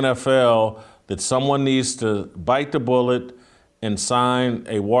convincing the NFL that someone needs to bite the bullet and sign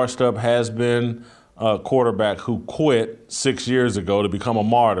a washed-up has-been quarterback who quit 6 years ago to become a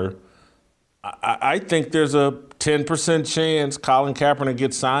martyr. I think there's a 10% chance Colin Kaepernick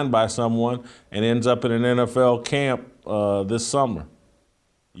gets signed by someone and ends up in an NFL camp this summer.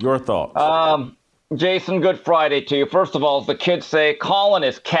 Your thoughts? Jason, good Friday to you. First of all, as the kids say, Colin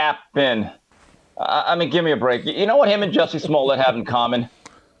is Captain. I mean, give me a break. You know what him and Jussie Smollett have in common?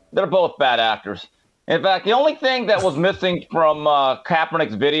 They're both bad actors. In fact, the only thing that was missing from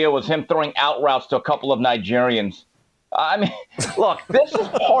Kaepernick's video was him throwing out routes to a couple of Nigerians. I mean, look, this is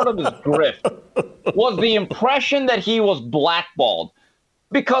part of his grift, was the impression that he was blackballed.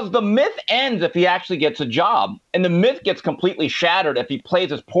 Because the myth ends if he actually gets a job, and the myth gets completely shattered if he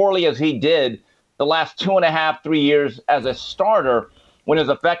plays as poorly as he did the last 2.5, 3 years as a starter, when his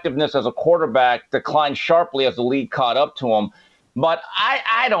effectiveness as a quarterback declined sharply as the league caught up to him. But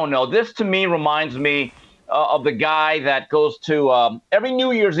I don't know. This, to me, reminds me of the guy that goes to every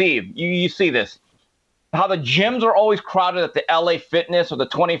New Year's Eve. You see this. How the gyms are always crowded at the LA Fitness or the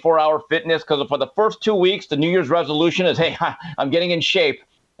 24-hour Fitness, because for the first 2 weeks, the New Year's resolution is, hey, I'm getting in shape.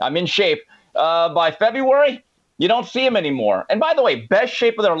 I'm in shape. By February, you don't see them anymore. And by the way, best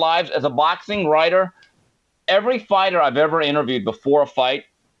shape of their lives as a boxing writer, every fighter I've ever interviewed before a fight,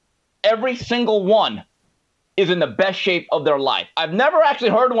 every single one is in the best shape of their life. I've never actually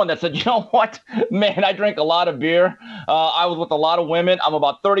heard one that said, you know what, man, I drink a lot of beer. I was with a lot of women. I'm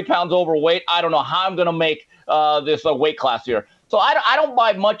about 30 pounds overweight. I don't know how I'm going to make this weight class here. So I don't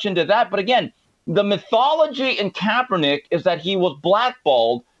buy much into that. But again, the mythology in Kaepernick is that he was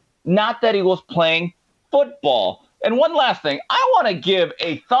blackballed, not that he was playing football. And one last thing, I want to give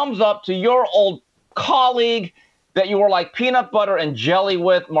a thumbs up to your old colleague that you were like peanut butter and jelly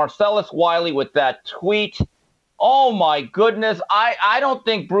with, Marcellus Wiley, with that tweet. Oh, my goodness. I don't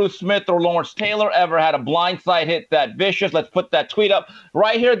think Bruce Smith or Lawrence Taylor ever had a blindside hit that vicious. Let's put that tweet up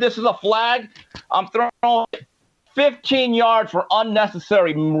right here. This is a flag. I'm throwing 15 yards for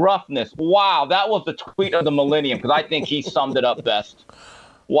unnecessary roughness. Wow, that was the tweet of the millennium, because I think he summed it up best.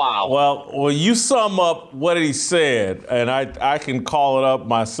 Wow. Well, you sum up what he said, and I can call it up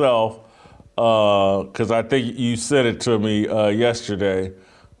myself because I think you said it to me yesterday.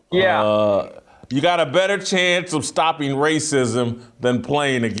 Yeah. You got a better chance of stopping racism than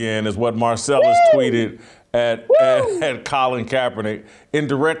playing again, is what Marcellus tweeted at Colin Kaepernick in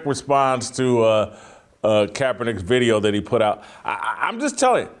direct response to Kaepernick's video that he put out. I'm just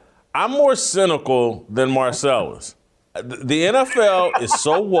telling you, I'm more cynical than Marcellus. The NFL is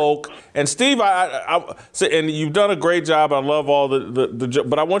so woke, and Steve, and you've done a great job. I love all the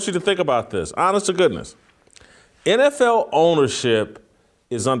but I want you to think about this. Honest to goodness, NFL ownership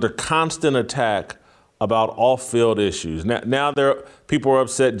is under constant attack about off-field issues. Now people are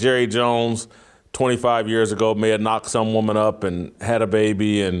upset Jerry Jones 25 years ago may have knocked some woman up and had a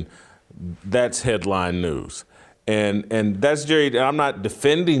baby, and that's headline news. And that's Jerry. I'm not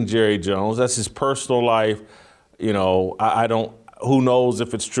defending Jerry Jones. That's his personal life. You know, I don't. Who knows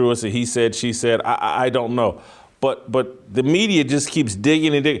if it's true? It's a he said, she said. I don't know. But the media just keeps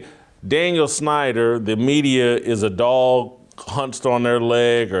digging and digging. Daniel Snyder, the media is a dog hunched on their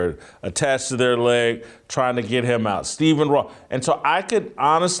leg or attached to their leg, trying to get him out. Stephen Ross. And so I could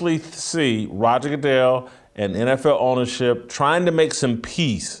honestly see Roger Goodell and NFL ownership trying to make some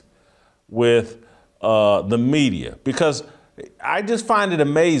peace with the media, because I just find it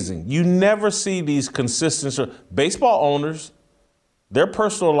amazing. You never see these consistent baseball owners. Their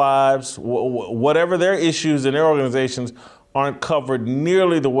personal lives, whatever their issues in their organizations, aren't covered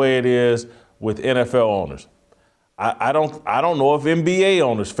nearly the way it is with NFL owners. I don't know if NBA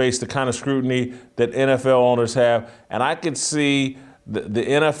owners face the kind of scrutiny that NFL owners have, and I could see the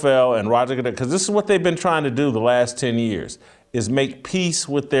NFL and Roger Goodell, because this is what they've been trying to do the last 10 years, is make peace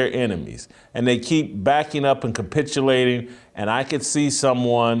with their enemies. And they keep backing up and capitulating, and I could see some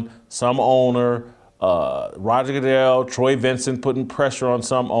owner, Roger Goodell, Troy Vincent putting pressure on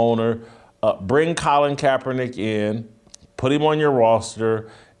some owner, bring Colin Kaepernick in, put him on your roster,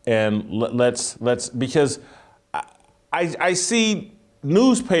 and let's because I see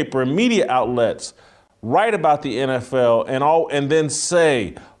newspaper and media outlets write about the NFL and then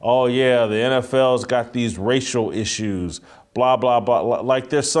say, oh yeah, the NFL's got these racial issues, blah, blah, blah, like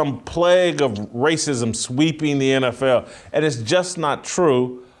there's some plague of racism sweeping the NFL. And it's just not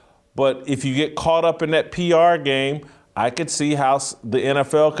true. But if you get caught up in that PR game, I could see how the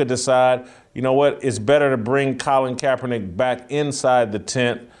NFL could decide, you know what, it's better to bring Colin Kaepernick back inside the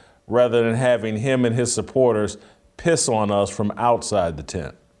tent rather than having him and his supporters piss on us from outside the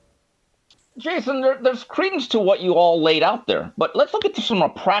tent. Jason, there's credence to what you all laid out there, but let's look at this from a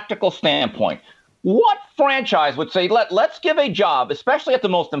practical standpoint. What franchise would say, let's give a job, especially at the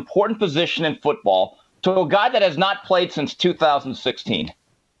most important position in football, to a guy that has not played since 2016?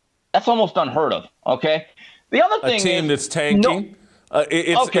 That's almost unheard of, okay? The other thing is... A team that's tanking?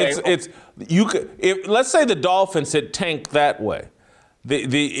 Let's say the Dolphins had tanked that way.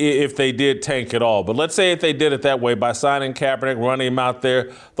 If they did tank at all. But let's say if they did it that way by signing Kaepernick, running him out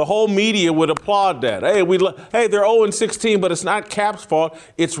there, the whole media would applaud that. Hey, they're 0-16, but it's not Cap's fault.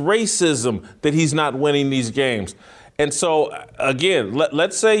 It's racism that he's not winning these games. And so, again,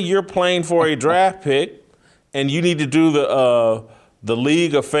 let's say you're playing for a draft pick and you need to do the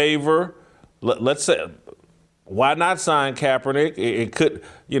league a favor. Let's say, why not sign Kaepernick? It could,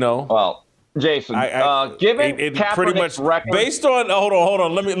 Well, Jason, given Kaepernick's record, based on hold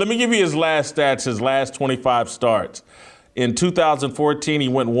on, let me give you his last stats, his last 25 starts. In 2014, he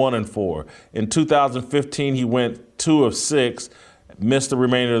went 1-4. In 2015, he went 2 of 6, missed the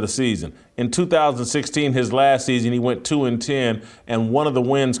remainder of the season. In 2016, his last season, he went 2-10, and one of the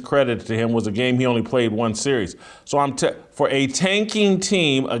wins credited to him was a game he only played one series. So for a tanking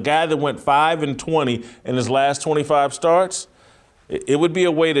team, a guy that went 5-20 in his last 25 starts, it would be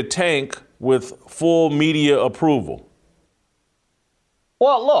a way to tank with full media approval.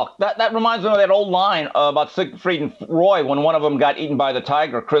 Well, look, that reminds me of that old line about Siegfried and Roy when one of them got eaten by the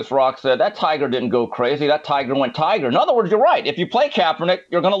tiger. Chris Rock said, that tiger didn't go crazy. That tiger went tiger. In other words, you're right. If you play Kaepernick,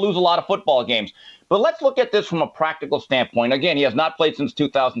 you're going to lose a lot of football games. But let's look at this from a practical standpoint. Again, he has not played since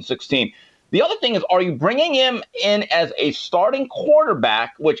 2016. The other thing is, are you bringing him in as a starting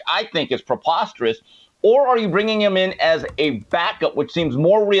quarterback, which I think is preposterous, or are you bringing him in as a backup, which seems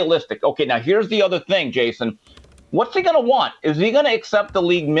more realistic? Okay, now here's the other thing, Jason. What's he going to want? Is he going to accept the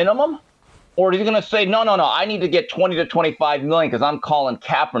league minimum? Or is he going to say, no, I need to get 20 to 25 million because I'm Colin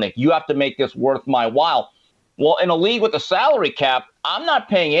Kaepernick. You have to make this worth my while. Well, in a league with a salary cap, I'm not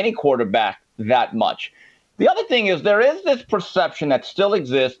paying any quarterback that much. The other thing is there is this perception that still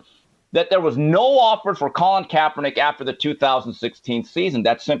exists that there was no offers for Colin Kaepernick after the 2016 season.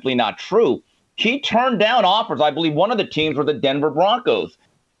 That's simply not true. He turned down offers. I believe one of the teams were the Denver Broncos.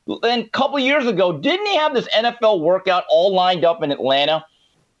 And a couple of years ago, didn't he have this NFL workout all lined up in Atlanta?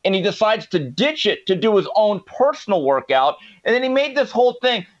 And he decides to ditch it to do his own personal workout. And then he made this whole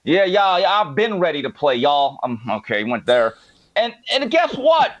thing. Yeah, I've been ready to play, y'all. Okay, he went there. And guess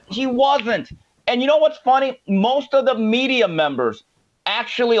what? He wasn't. And you know what's funny? Most of the media members,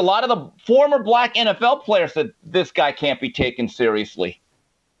 actually, a lot of the former black NFL players said this guy can't be taken seriously.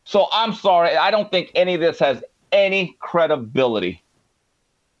 So I'm sorry. I don't think any of this has any credibility.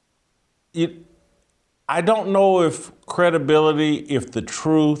 I don't know if credibility, if the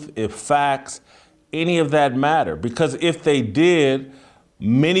truth, if facts, any of that matter. Because if they did,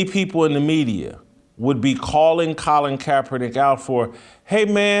 many people in the media would be calling Colin Kaepernick out for, hey,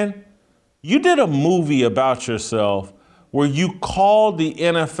 man, you did a movie about yourself where you called the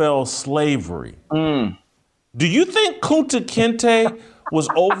NFL slavery. Do you think Kunta Kinte was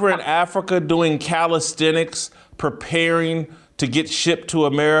over in Africa doing calisthenics, preparing to get shipped to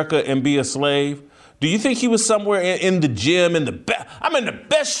America and be a slave? Do you think he was somewhere in the gym I'm in the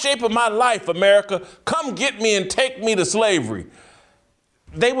best shape of my life, America. Come get me and take me to slavery.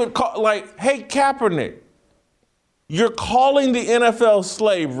 They would call hey, Kaepernick, you're calling the NFL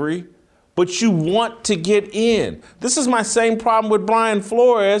slavery, but you want to get in. This is my same problem with Brian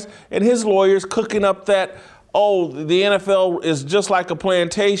Flores and his lawyers cooking up that, the NFL is just like a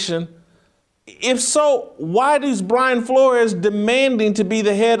plantation. If so, why is Brian Flores demanding to be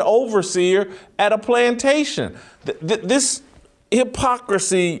the head overseer at a plantation? This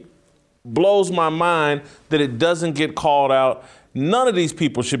hypocrisy blows my mind that it doesn't get called out. None of these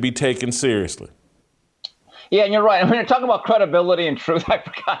people should be taken seriously. Yeah, and you're right. When you're talking about credibility and truth, I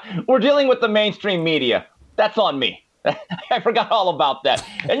forgot. We're dealing with the mainstream media. That's on me. I forgot all about that.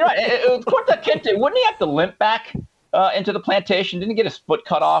 And you're right. Corta Kente, wouldn't he have to limp back into the plantation? Didn't he get his foot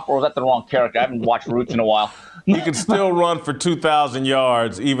cut off, or was that the wrong character? I haven't watched Roots in a while. He could still run for 2,000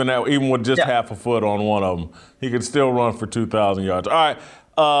 yards, even with just half a foot on one of them. He could still run for 2,000 yards. All right.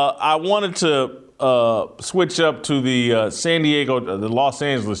 I wanted to switch up to the the Los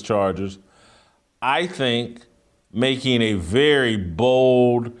Angeles Chargers. I think making a very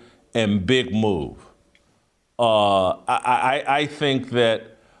bold and big move. I think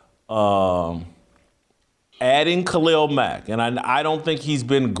that adding Khalil Mack, and I don't think he's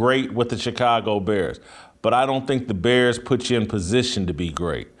been great with the Chicago Bears, but I don't think the Bears put you in position to be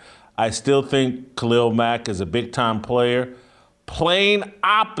great. I still think Khalil Mack is a big-time player, plain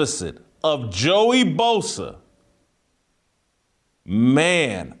opposite of Joey Bosa.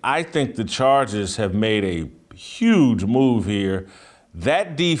 Man, I think the Chargers have made a huge move here.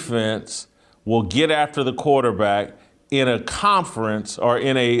 That defense will get after the quarterback in a conference or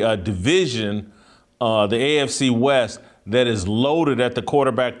in a division, the AFC West, that is loaded at the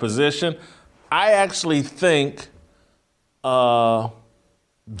quarterback position. I actually think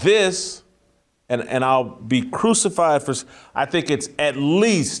this, and I'll be crucified for, I think it's at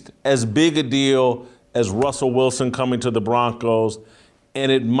least as big a deal as Russell Wilson coming to the Broncos,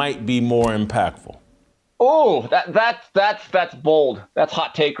 and it might be more impactful. Oh, that's bold. That's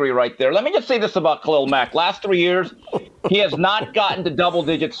hot takery right there. Let me just say this about Khalil Mack. Last 3 years, he has not gotten to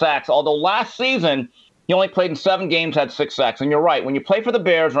double-digit sacks, although last season he only played in 7 games, had 6 sacks. And you're right, when you play for the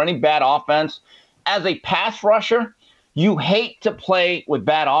Bears or any bad offense, as a pass rusher, you hate to play with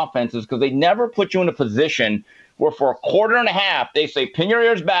bad offenses because they never put you in a position where for a quarter and a half, they say, pin your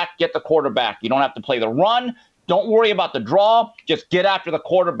ears back, get the quarterback. You don't have to play the run. Don't worry about the draw. Just get after the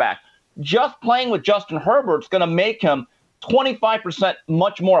quarterback. Just playing with Justin Herbert's going to make him 25%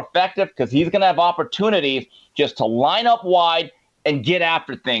 much more effective because he's going to have opportunities just to line up wide and get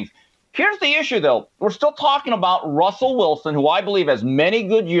after things. Here's the issue, though. We're still talking about Russell Wilson, who I believe has many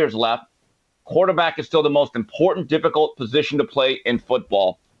good years left. Quarterback is still the most important, difficult position to play in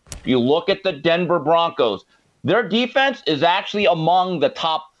football. If you look at the Denver Broncos, their defense is actually among the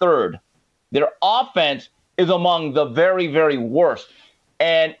top third. Their offense is among the very, very worst.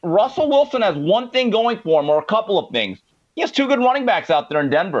 And Russell Wilson has one thing going for him, or a couple of things. He has 2 good running backs out there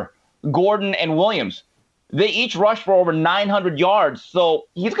in Denver, Gordon and Williams. They each rush for over 900 yards. So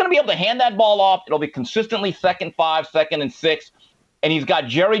he's going to be able to hand that ball off. It'll be consistently 2nd 5, 2nd and 6. And he's got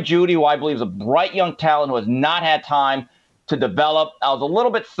Jerry Jeudy, who I believe is a bright young talent who has not had time to develop. I was a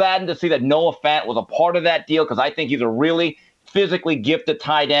little bit saddened to see that Noah Fant was a part of that deal because I think he's a really physically gifted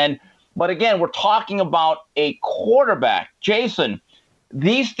tight end. But again, we're talking about a quarterback. Jason,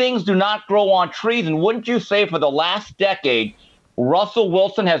 these things do not grow on trees. And wouldn't you say for the last decade, Russell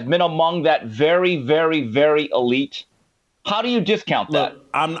Wilson has been among that very, very, very elite? How do you discount that? Look,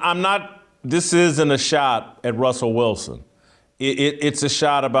 I'm not, this isn't a shot at Russell Wilson. It's a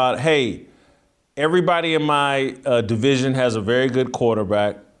shot about, hey, everybody in my division has a very good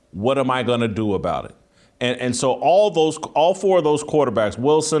quarterback. What am I going to do about it? And so all 4 of those quarterbacks,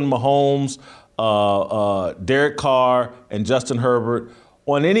 Wilson, Mahomes, Derek Carr, and Justin Herbert,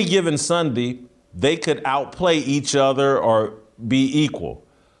 on any given Sunday, they could outplay each other or be equal.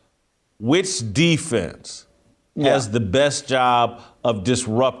 Which defense has the best job of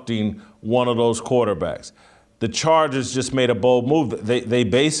disrupting one of those quarterbacks? The Chargers just made a bold move. They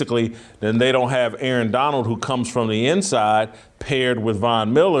basically, then they don't have Aaron Donald, who comes from the inside, paired with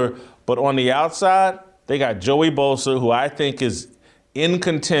Von Miller. But on the outside, they got Joey Bosa, who I think is in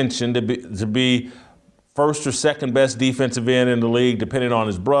contention to be first or second best defensive end in the league, depending on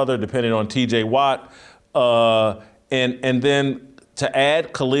his brother, depending on T.J. Watt. And then to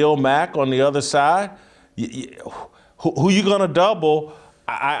add Khalil Mack on the other side, who you going to double?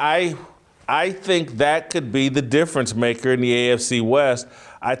 I think that could be the difference maker in the AFC West.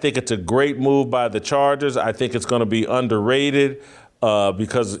 I think it's a great move by the Chargers. I think it's going to be underrated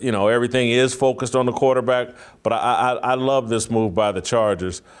because, everything is focused on the quarterback. But I love this move by the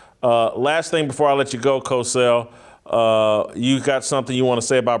Chargers. Last thing before I let you go, Cosell, you got something you want to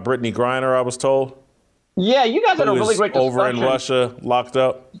say about Brittany Griner, I was told? Yeah, you guys had a really great discussion. Over in Russia, locked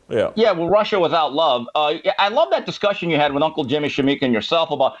up? Yeah. Yeah, well, Russia without love. I love that discussion you had with Uncle Jimmy Shamika and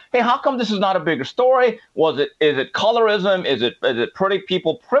yourself about, hey, how come this is not a bigger story? Is it colorism? Is it pretty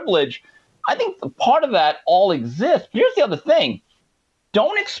people privilege? I think part of that all exists. Here's the other thing.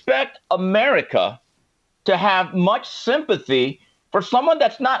 Don't expect America to have much sympathy for someone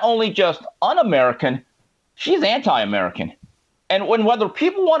that's not only just un-American, she's anti-American. And whether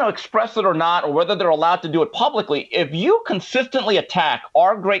people want to express it or not, or whether they're allowed to do it publicly, if you consistently attack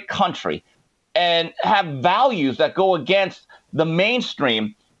our great country and have values that go against the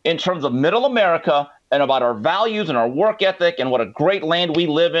mainstream in terms of middle America and about our values and our work ethic and what a great land we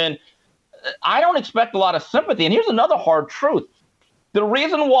live in, I don't expect a lot of sympathy. And here's another hard truth. The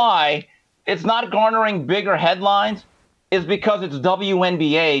reason why it's not garnering bigger headlines is because it's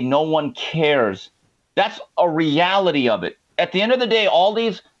WNBA. No one cares. That's a reality of it. At the end of the day, all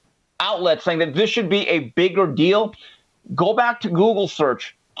these outlets saying that this should be a bigger deal, go back to Google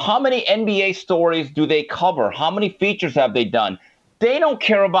search. How many NBA stories do they cover? How many features have they done? They don't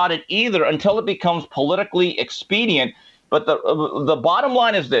care about it either until it becomes politically expedient. But the bottom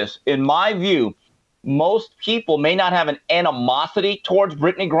line is this. In my view, most people may not have an animosity towards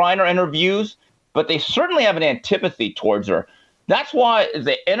Brittany Griner and her views, but they certainly have an antipathy towards her. That's why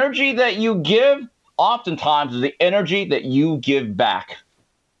the energy that you give oftentimes is the energy that you give back.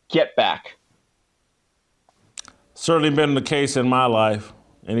 Get back. Certainly been the case in my life.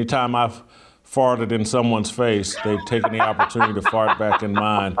 Anytime I've farted in someone's face, they've taken the opportunity to fart back in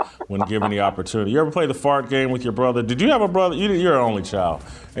mine when given the opportunity. You ever play the fart game with your brother? Did you have a brother? You're an only child.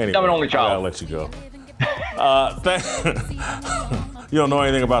 Anyway, I'm an only child. I'll let you go. You don't know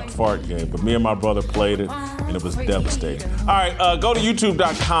anything about the fart game, but me and my brother played it, and it was devastating. All right, go to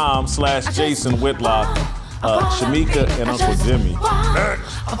youtube.com/Jason Whitlock, Shamika and Uncle Jimmy.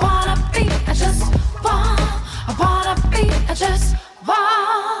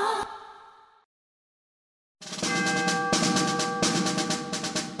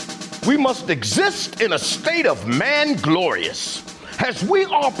 We must exist in a state of man glorious, as we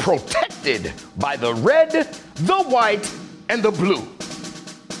are protected by the red, the white, and the blue.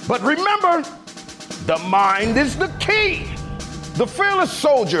 But remember, the mind is the key. The fearless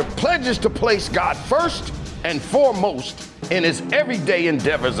soldier pledges to place God first and foremost in his everyday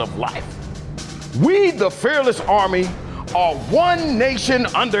endeavors of life. We, the fearless army, are one nation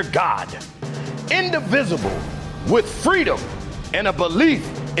under God, indivisible, with freedom and a belief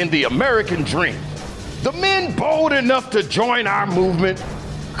in the American dream. The men bold enough to join our movement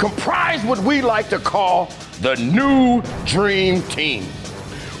comprise what we like to call the New Dream Team.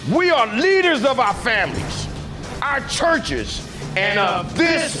 We are leaders of our families, our churches, and of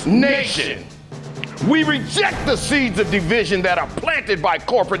this nation. We reject the seeds of division that are planted by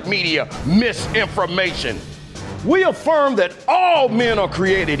corporate media misinformation. We affirm that all men are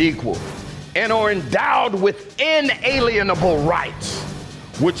created equal and are endowed with inalienable rights,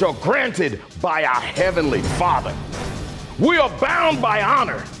 which are granted by our Heavenly Father. We are bound by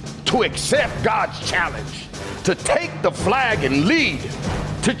honor to accept God's challenge, to take the flag and lead,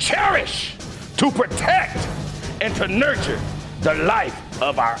 to cherish, to protect, and to nurture the life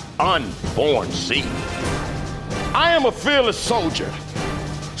of our unborn seed. I am a fearless soldier,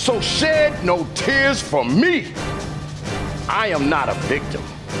 so shed no tears for me. I am not a victim.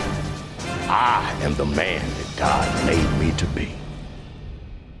 I am the man that God made me to be.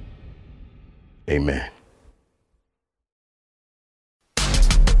 Amen.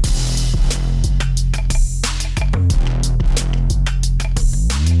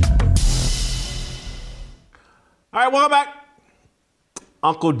 All right, welcome back.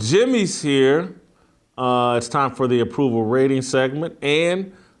 Uncle Jimmy's here. It's time for the approval rating segment.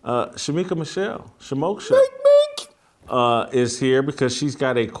 And Shamika Michelle, Shamoksha, is here because she's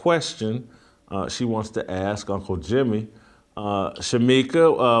got a question she wants to ask Uncle Jimmy.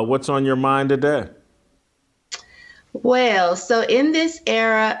 Shamika, what's on your mind today? Well, so in this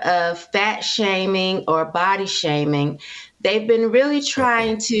era of fat shaming or body shaming, they've been really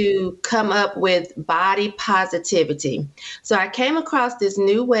trying to come up with body positivity. So I came across this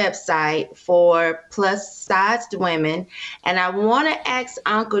new website for plus-sized women, and I want to ask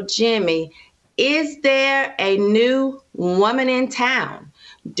Uncle Jimmy, is there a new woman in town?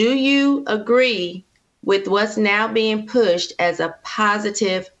 Do you agree with what's now being pushed as a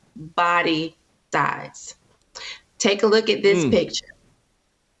positive body size? Take a look at this picture.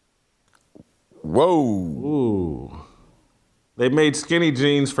 Whoa. Ooh. They made skinny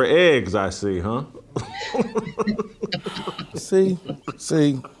jeans for eggs, I see, huh? See?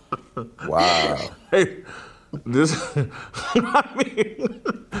 Wow. Hey, this, I mean,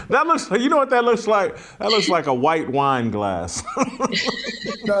 that looks, you know what that looks like? That looks like a white wine glass.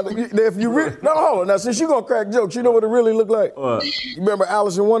 Now, if you hold on. Now, since you're going to crack jokes, you know what it really looked like? What? You remember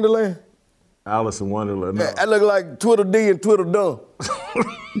Alice in Wonderland? Alice in Wonderland. No. I look like Twitter D and Twitter Dumb.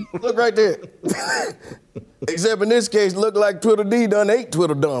 Look right there. Except in this case, look like Twitter D done ate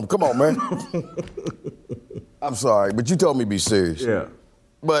Twitter Dumb. Come on, man. I'm sorry, but you told me to be serious. Yeah.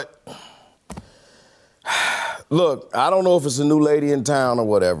 But look, I don't know if it's a new lady in town or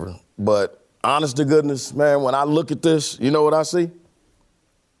whatever, but honest to goodness, man, when I look at this, you know what I see?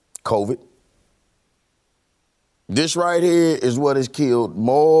 COVID. This right here is what has killed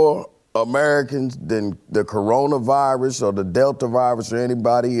more Americans than the coronavirus or the Delta virus or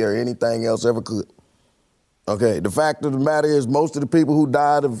anybody or anything else ever could. Okay, the fact of the matter is most of the people who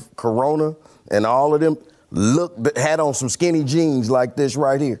died of corona and all of them had on some skinny jeans like this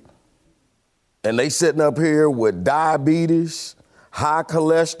right here. And they sitting up here with diabetes, high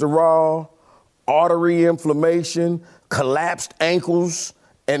cholesterol, artery inflammation, collapsed ankles,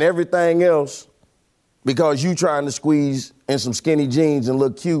 and everything else because you trying to squeeze in some skinny jeans and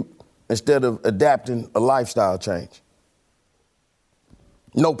look cute instead of adapting a lifestyle change.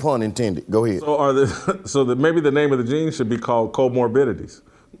 No pun intended. Go ahead. So maybe the name of the jeans should be called comorbidities.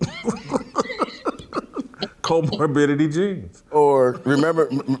 Comorbidity jeans. Or remember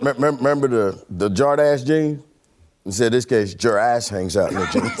the Jardass jeans? In this case, your ass hangs out in the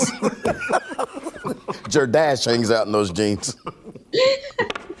jeans. Jardass hangs out in those jeans.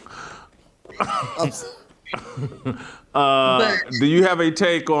 Do you have a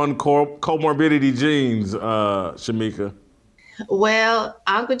take on comorbidity jeans, Shamika? Well,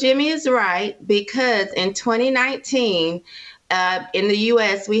 Uncle Jimmy is right because in 2019, in the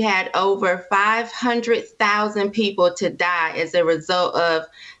U.S., we had over 500,000 people to die as a result of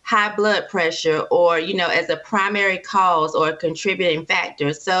high blood pressure or, as a primary cause or a contributing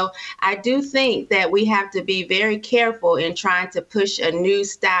factor. So I do think that we have to be very careful in trying to push a new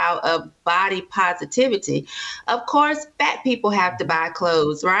style of body positivity. Of course, fat people have to buy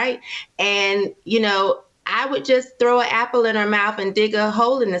clothes, right? And, I would just throw an apple in her mouth and dig a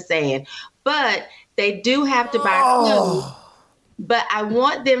hole in the sand. But they do have to buy clothes. But I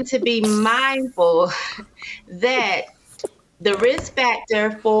want them to be mindful that the risk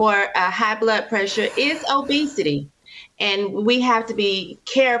factor for high blood pressure is obesity. And we have to be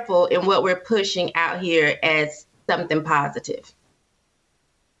careful in what we're pushing out here as something positive.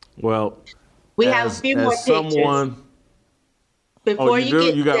 Well, we have a few more pictures. Before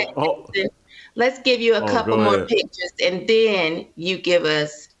let's give you a couple more pictures and then you give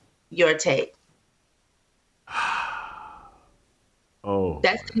us your take. Oh,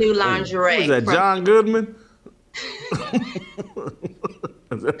 that's the new lingerie. Who is that, John Goodman?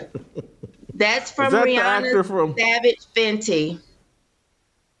 That's from Rihanna Savage Fenty.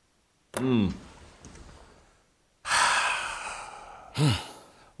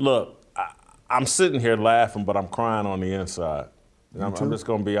 Look, I'm sitting here laughing, but I'm crying on the inside. And I'm just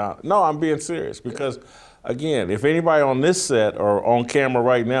going to be honest. No, I'm being serious because, again, if anybody on this set or on camera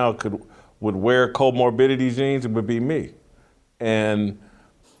right now would wear comorbidity jeans, it would be me. And,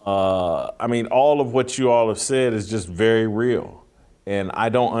 all of what you all have said is just very real. And I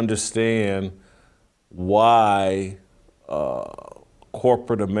don't understand why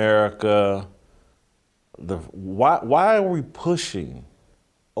corporate America, why are we pushing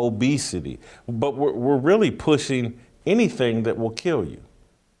obesity? But we're really pushing anything that will kill you.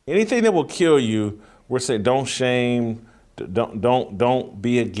 Anything that will kill you, we're saying don't shame, don't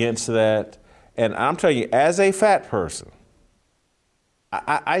be against that. And I'm telling you, as a fat person,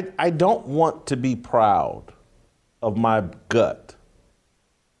 I don't want to be proud of my gut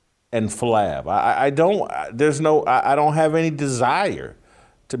and flab. I don't have any desire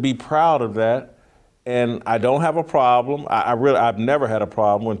to be proud of that. And I don't have a problem. I've never had a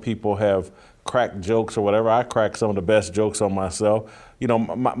problem when people have cracked jokes or whatever. I crack some of the best jokes on myself.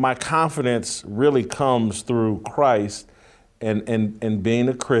 My confidence really comes through Christ and being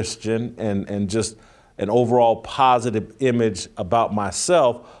a Christian and just an overall positive image about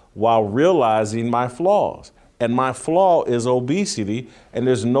myself while realizing my flaws. And my flaw is obesity, and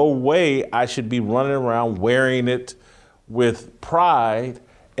there's no way I should be running around wearing it with pride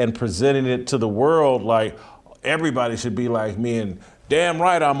and presenting it to the world like everybody should be like me and damn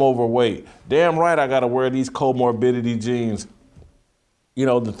right I'm overweight. Damn right I gotta wear these comorbidity jeans.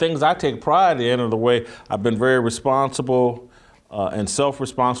 The things I take pride in are the way I've been very responsible and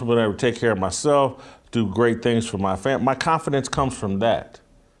self-responsible, and I take care of myself, do great things for my family. My confidence comes from that.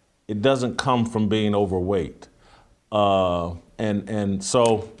 It doesn't come from being overweight. But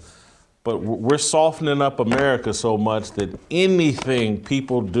we're softening up America so much that anything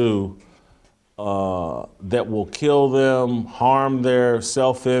people do that will kill them, harm their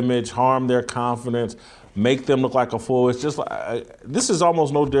self-image, harm their confidence, make them look like a fool. It's just like, this is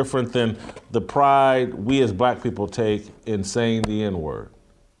almost no different than the pride we as black people take in saying the N-word.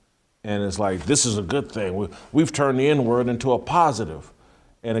 And it's like, this is a good thing. We've turned the N-word into a positive.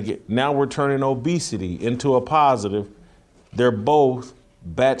 And again, now we're turning obesity into a positive. They're both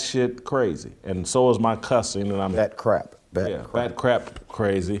batshit crazy. And so is my cussing. And I'm Bat crap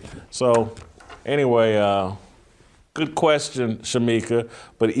crazy. So anyway, good question, Shamika,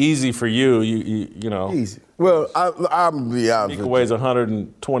 but easy for you. You know. Easy. Well, I'm gonna be honest. Shamika weighs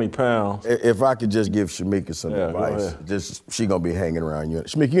 120 pounds. If I could just give Shamika some advice, she gonna be hanging around you.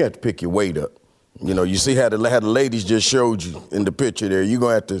 Shamika, you have to pick your weight up. You know, you see how the ladies just showed you in the picture there. You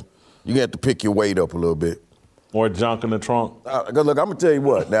have to pick your weight up a little bit. More junk in the trunk. Look, I'm gonna tell you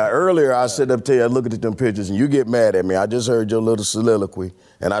what. Now, earlier I said up to you, I look at them pictures and you get mad at me. I just heard your little soliloquy,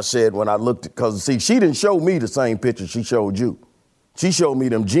 and I said when I looked, because see, she didn't show me the same picture she showed you. She showed me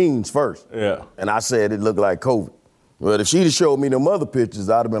them jeans first. Yeah. And I said it looked like COVID. Well, if she'd have showed me them other pictures,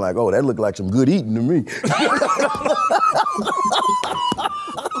 I'd have been like, oh, that looked like some good eating to me.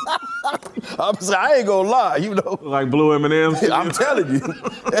 I ain't gonna lie, you know. Like blue M&Ms? I'm telling you.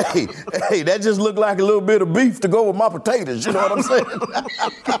 Hey, that just looked like a little bit of beef to go with my potatoes, you know what I'm saying?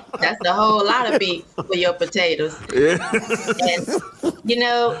 That's a whole lot of beef for your potatoes. Yeah. And, you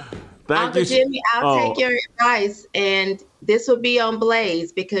know, Thank Uncle you. Jimmy, I'll take your advice, and this will be on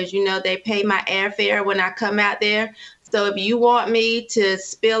Blaze because, you know, they pay my airfare when I come out there. So if you want me to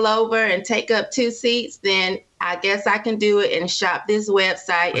spill over and take up 2 seats, then I guess I can do it and shop this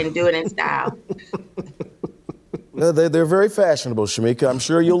website and do it in style. Well, they're very fashionable, Shamika. I'm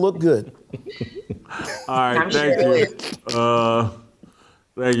sure you'll look good. All right, thank you.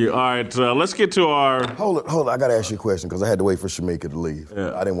 Thank you. All right, let's get to our... Hold it. I got to ask you a question because I had to wait for Shamika to leave.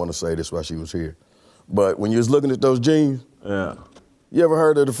 Yeah. I didn't want to say this while she was here. But when you was looking at those jeans, Yeah. you ever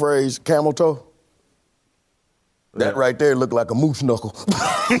heard of the phrase camel toe? That right there looked like a moose knuckle.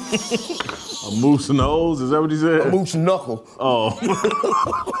 A moose nose? Is that what he said? A moose knuckle. Oh.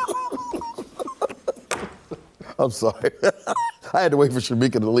 I'm sorry. I had to wait for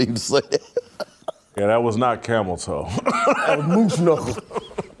Shamika to leave to say it. Yeah, that was not camel toe. That was moose knuckle.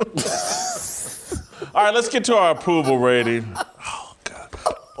 All right, let's get to our approval rating. Oh,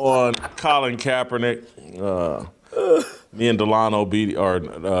 God. On Colin Kaepernick. Me and Delano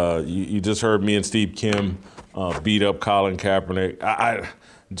you just heard me and Steve Kim beat up Colin Kaepernick.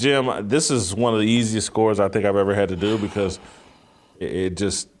 Jim, this is one of the easiest scores I think I've ever had to do because it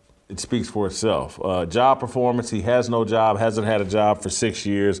speaks for itself. Job performance, he has no job, hasn't had a job for 6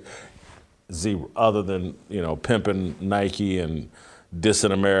 years, zero, other than, pimping Nike and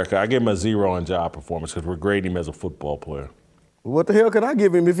dissing America. I give him a 0 on job performance because we're grading him as a football player. What the hell can I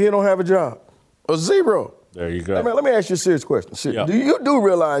give him if he don't have a job? A 0. There you go. Hey, man, let me ask you a serious question. Yeah. Do you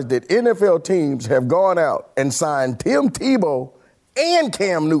realize that NFL teams have gone out and signed Tim Tebow and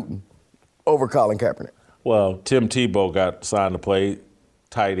Cam Newton over Colin Kaepernick? Well, Tim Tebow got signed to play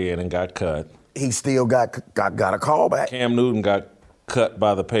tight end and got cut. He still got a callback. Cam Newton got cut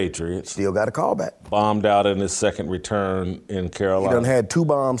by the Patriots. Still got a callback. Bombed out in his second return in Carolina. He done had 2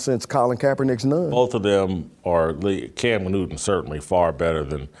 bombs since Colin Kaepernick's none. Both of them are, Cam Newton certainly far better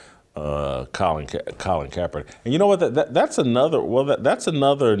than Colin Kaepernick. And you know what? That's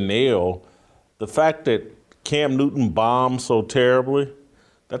another nail. The fact that Cam Newton bombed so terribly,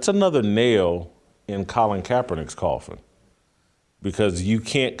 that's another nail in Colin Kaepernick's coffin. Because you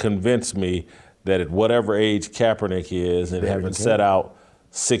can't convince me that at whatever age Kaepernick is and having set out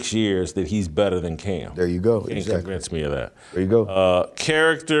 6 years that he's better than Cam. There you go. You can't convince me of that. There you go.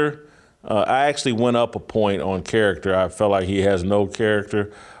 Character, I actually went up a point on character. I felt like he has no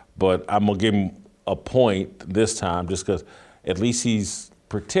character, but I'm going to give him a point this time just because at least he's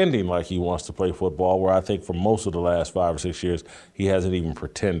pretending like he wants to play football, where I think for most of the last 5 or 6 years, he hasn't even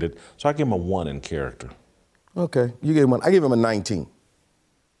pretended. So I give him a 1 in character. Okay, you gave him 1. I give him a 19.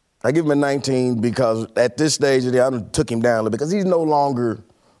 I give him a 19 because at this stage, I took him down a little because he's no longer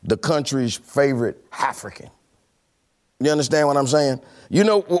the country's favorite African. You understand what I'm saying? You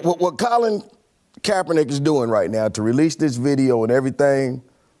know, what Colin Kaepernick is doing right now to release this video and everything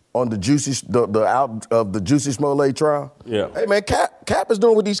on the Jussie Smollett trial. Yeah. Hey, man, Cap is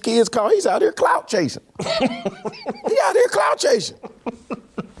doing what these kids call, he's out here clout chasing. He out here clout chasing.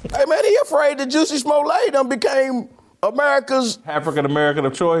 Hey, man, he afraid that Jussie Smollett done became America's African-American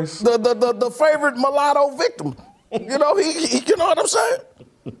of choice. The favorite mulatto victim. You know, he you know what I'm saying?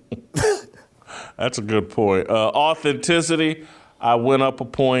 That's a good point. Authenticity, I went up a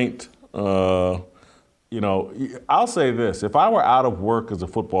point. I'll say this. If I were out of work as a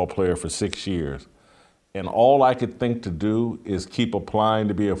football player for 6 years and all I could think to do is keep applying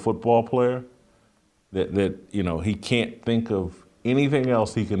to be a football player, that he can't think of anything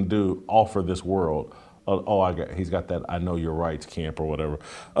else he can offer this world. He's got that I know your rights camp or whatever.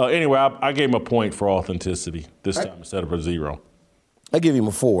 Anyway, I gave him a point for authenticity this time instead of a 0. I give him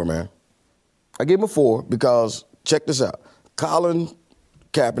a 4, man. I give him a 4 because, check this out. Colin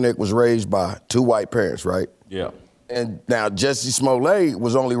Kaepernick was raised by 2 white parents, right? Yeah. And now Jussie Smollett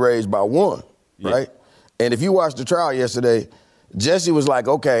was only raised by 1, right? And if you watched the trial yesterday, Jussie was like,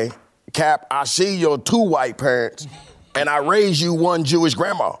 okay, Cap, I see your 2 white parents, and I raised you 1 Jewish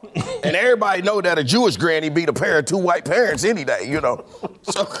grandma. And everybody know that a Jewish granny beat a pair of 2 white parents any day,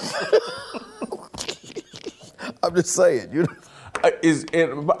 So I'm just saying,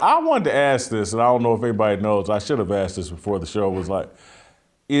 I wanted to ask this, and I don't know if anybody knows. I should have asked this before the show. Was like,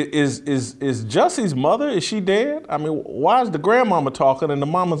 is Jussie's mother? Is she dead? I mean, why is the grandmama talking and the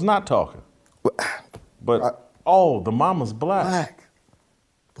mama's not talking? But the mama's black.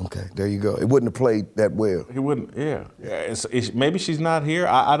 Okay, there you go. It wouldn't have played that well. He wouldn't. Yeah. Maybe she's not here.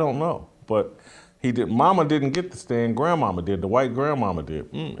 I don't know, but he did. Mama didn't get the stand. Grandmama did. The white grandmama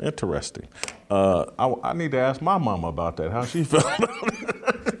did. Interesting. I need to ask my mama about that. How she felt about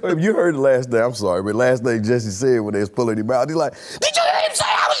it. You heard it last day. I'm sorry, but last day Jussie said when they was pulling him out, he's like, "Did you hear him say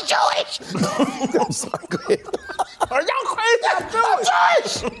I was Jewish?" I'm sorry. Go ahead. Are y'all crazy? I'm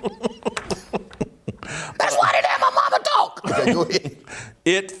Jewish. That's why they didn't have my mama talk. Okay, go ahead.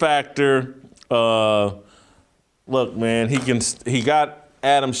 It factor. Look, man, he got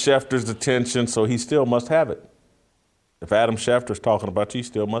Adam Schefter's attention, so he still must have it. If Adam Schefter's talking about you, he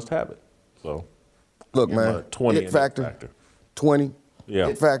still must have it. So, look, man, 20 it factor. 20. Yeah.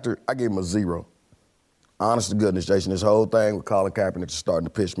 It factor. I gave him a 0. Honest to goodness, Jason, this whole thing with Colin Kaepernick is starting to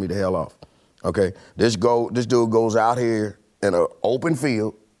piss me the hell off. Okay, this dude goes out here in an open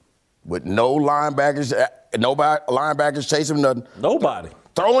field with no linebackers chasing him nothing. Nobody.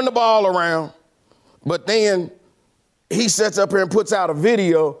 Throwing the ball around. But then he sets up here and puts out a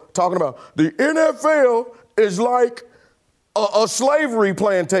video talking about the NFL is like a slavery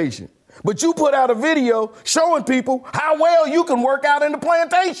plantation. But you put out a video showing people how well you can work out in the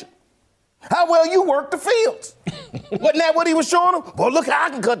plantation. How well you work the fields. Wasn't that what he was showing them? Well, look how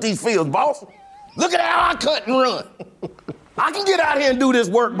I can cut these fields, boss. Look at how I cut and run. I can get out here and do this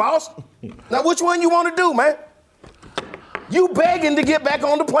work, boss. Now, which one you want to do, man? You begging to get back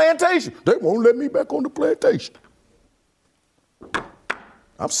on the plantation. They won't let me back on the plantation.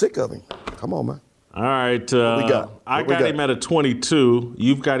 I'm sick of him. Come on, man. All right. I got him at a 22.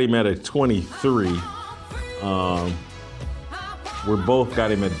 You've got him at a 23. We both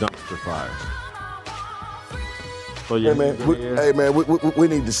got him at dumpster fires. So hey, man, we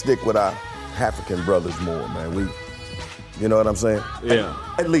need to stick with our African brothers more, man. You know what I'm saying? Yeah.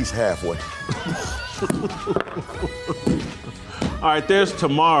 At least halfway. All right, there's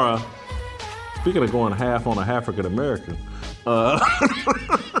Tamara. Speaking of going half on a African American,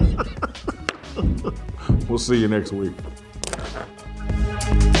 we'll see you next week.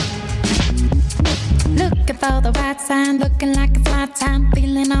 Looking for the right sign, looking like it's my time,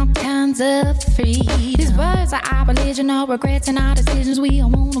 feeling all kinds of free. These words are our religion, our regrets and our decisions. We all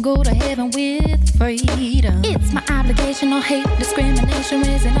wanna go to heaven with freedom. It's my obligation, no hate, discrimination.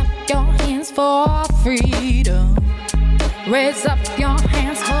 Raising up your hands for freedom. Raise up your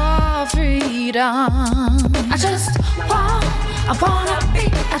hands for freedom. I wanna be,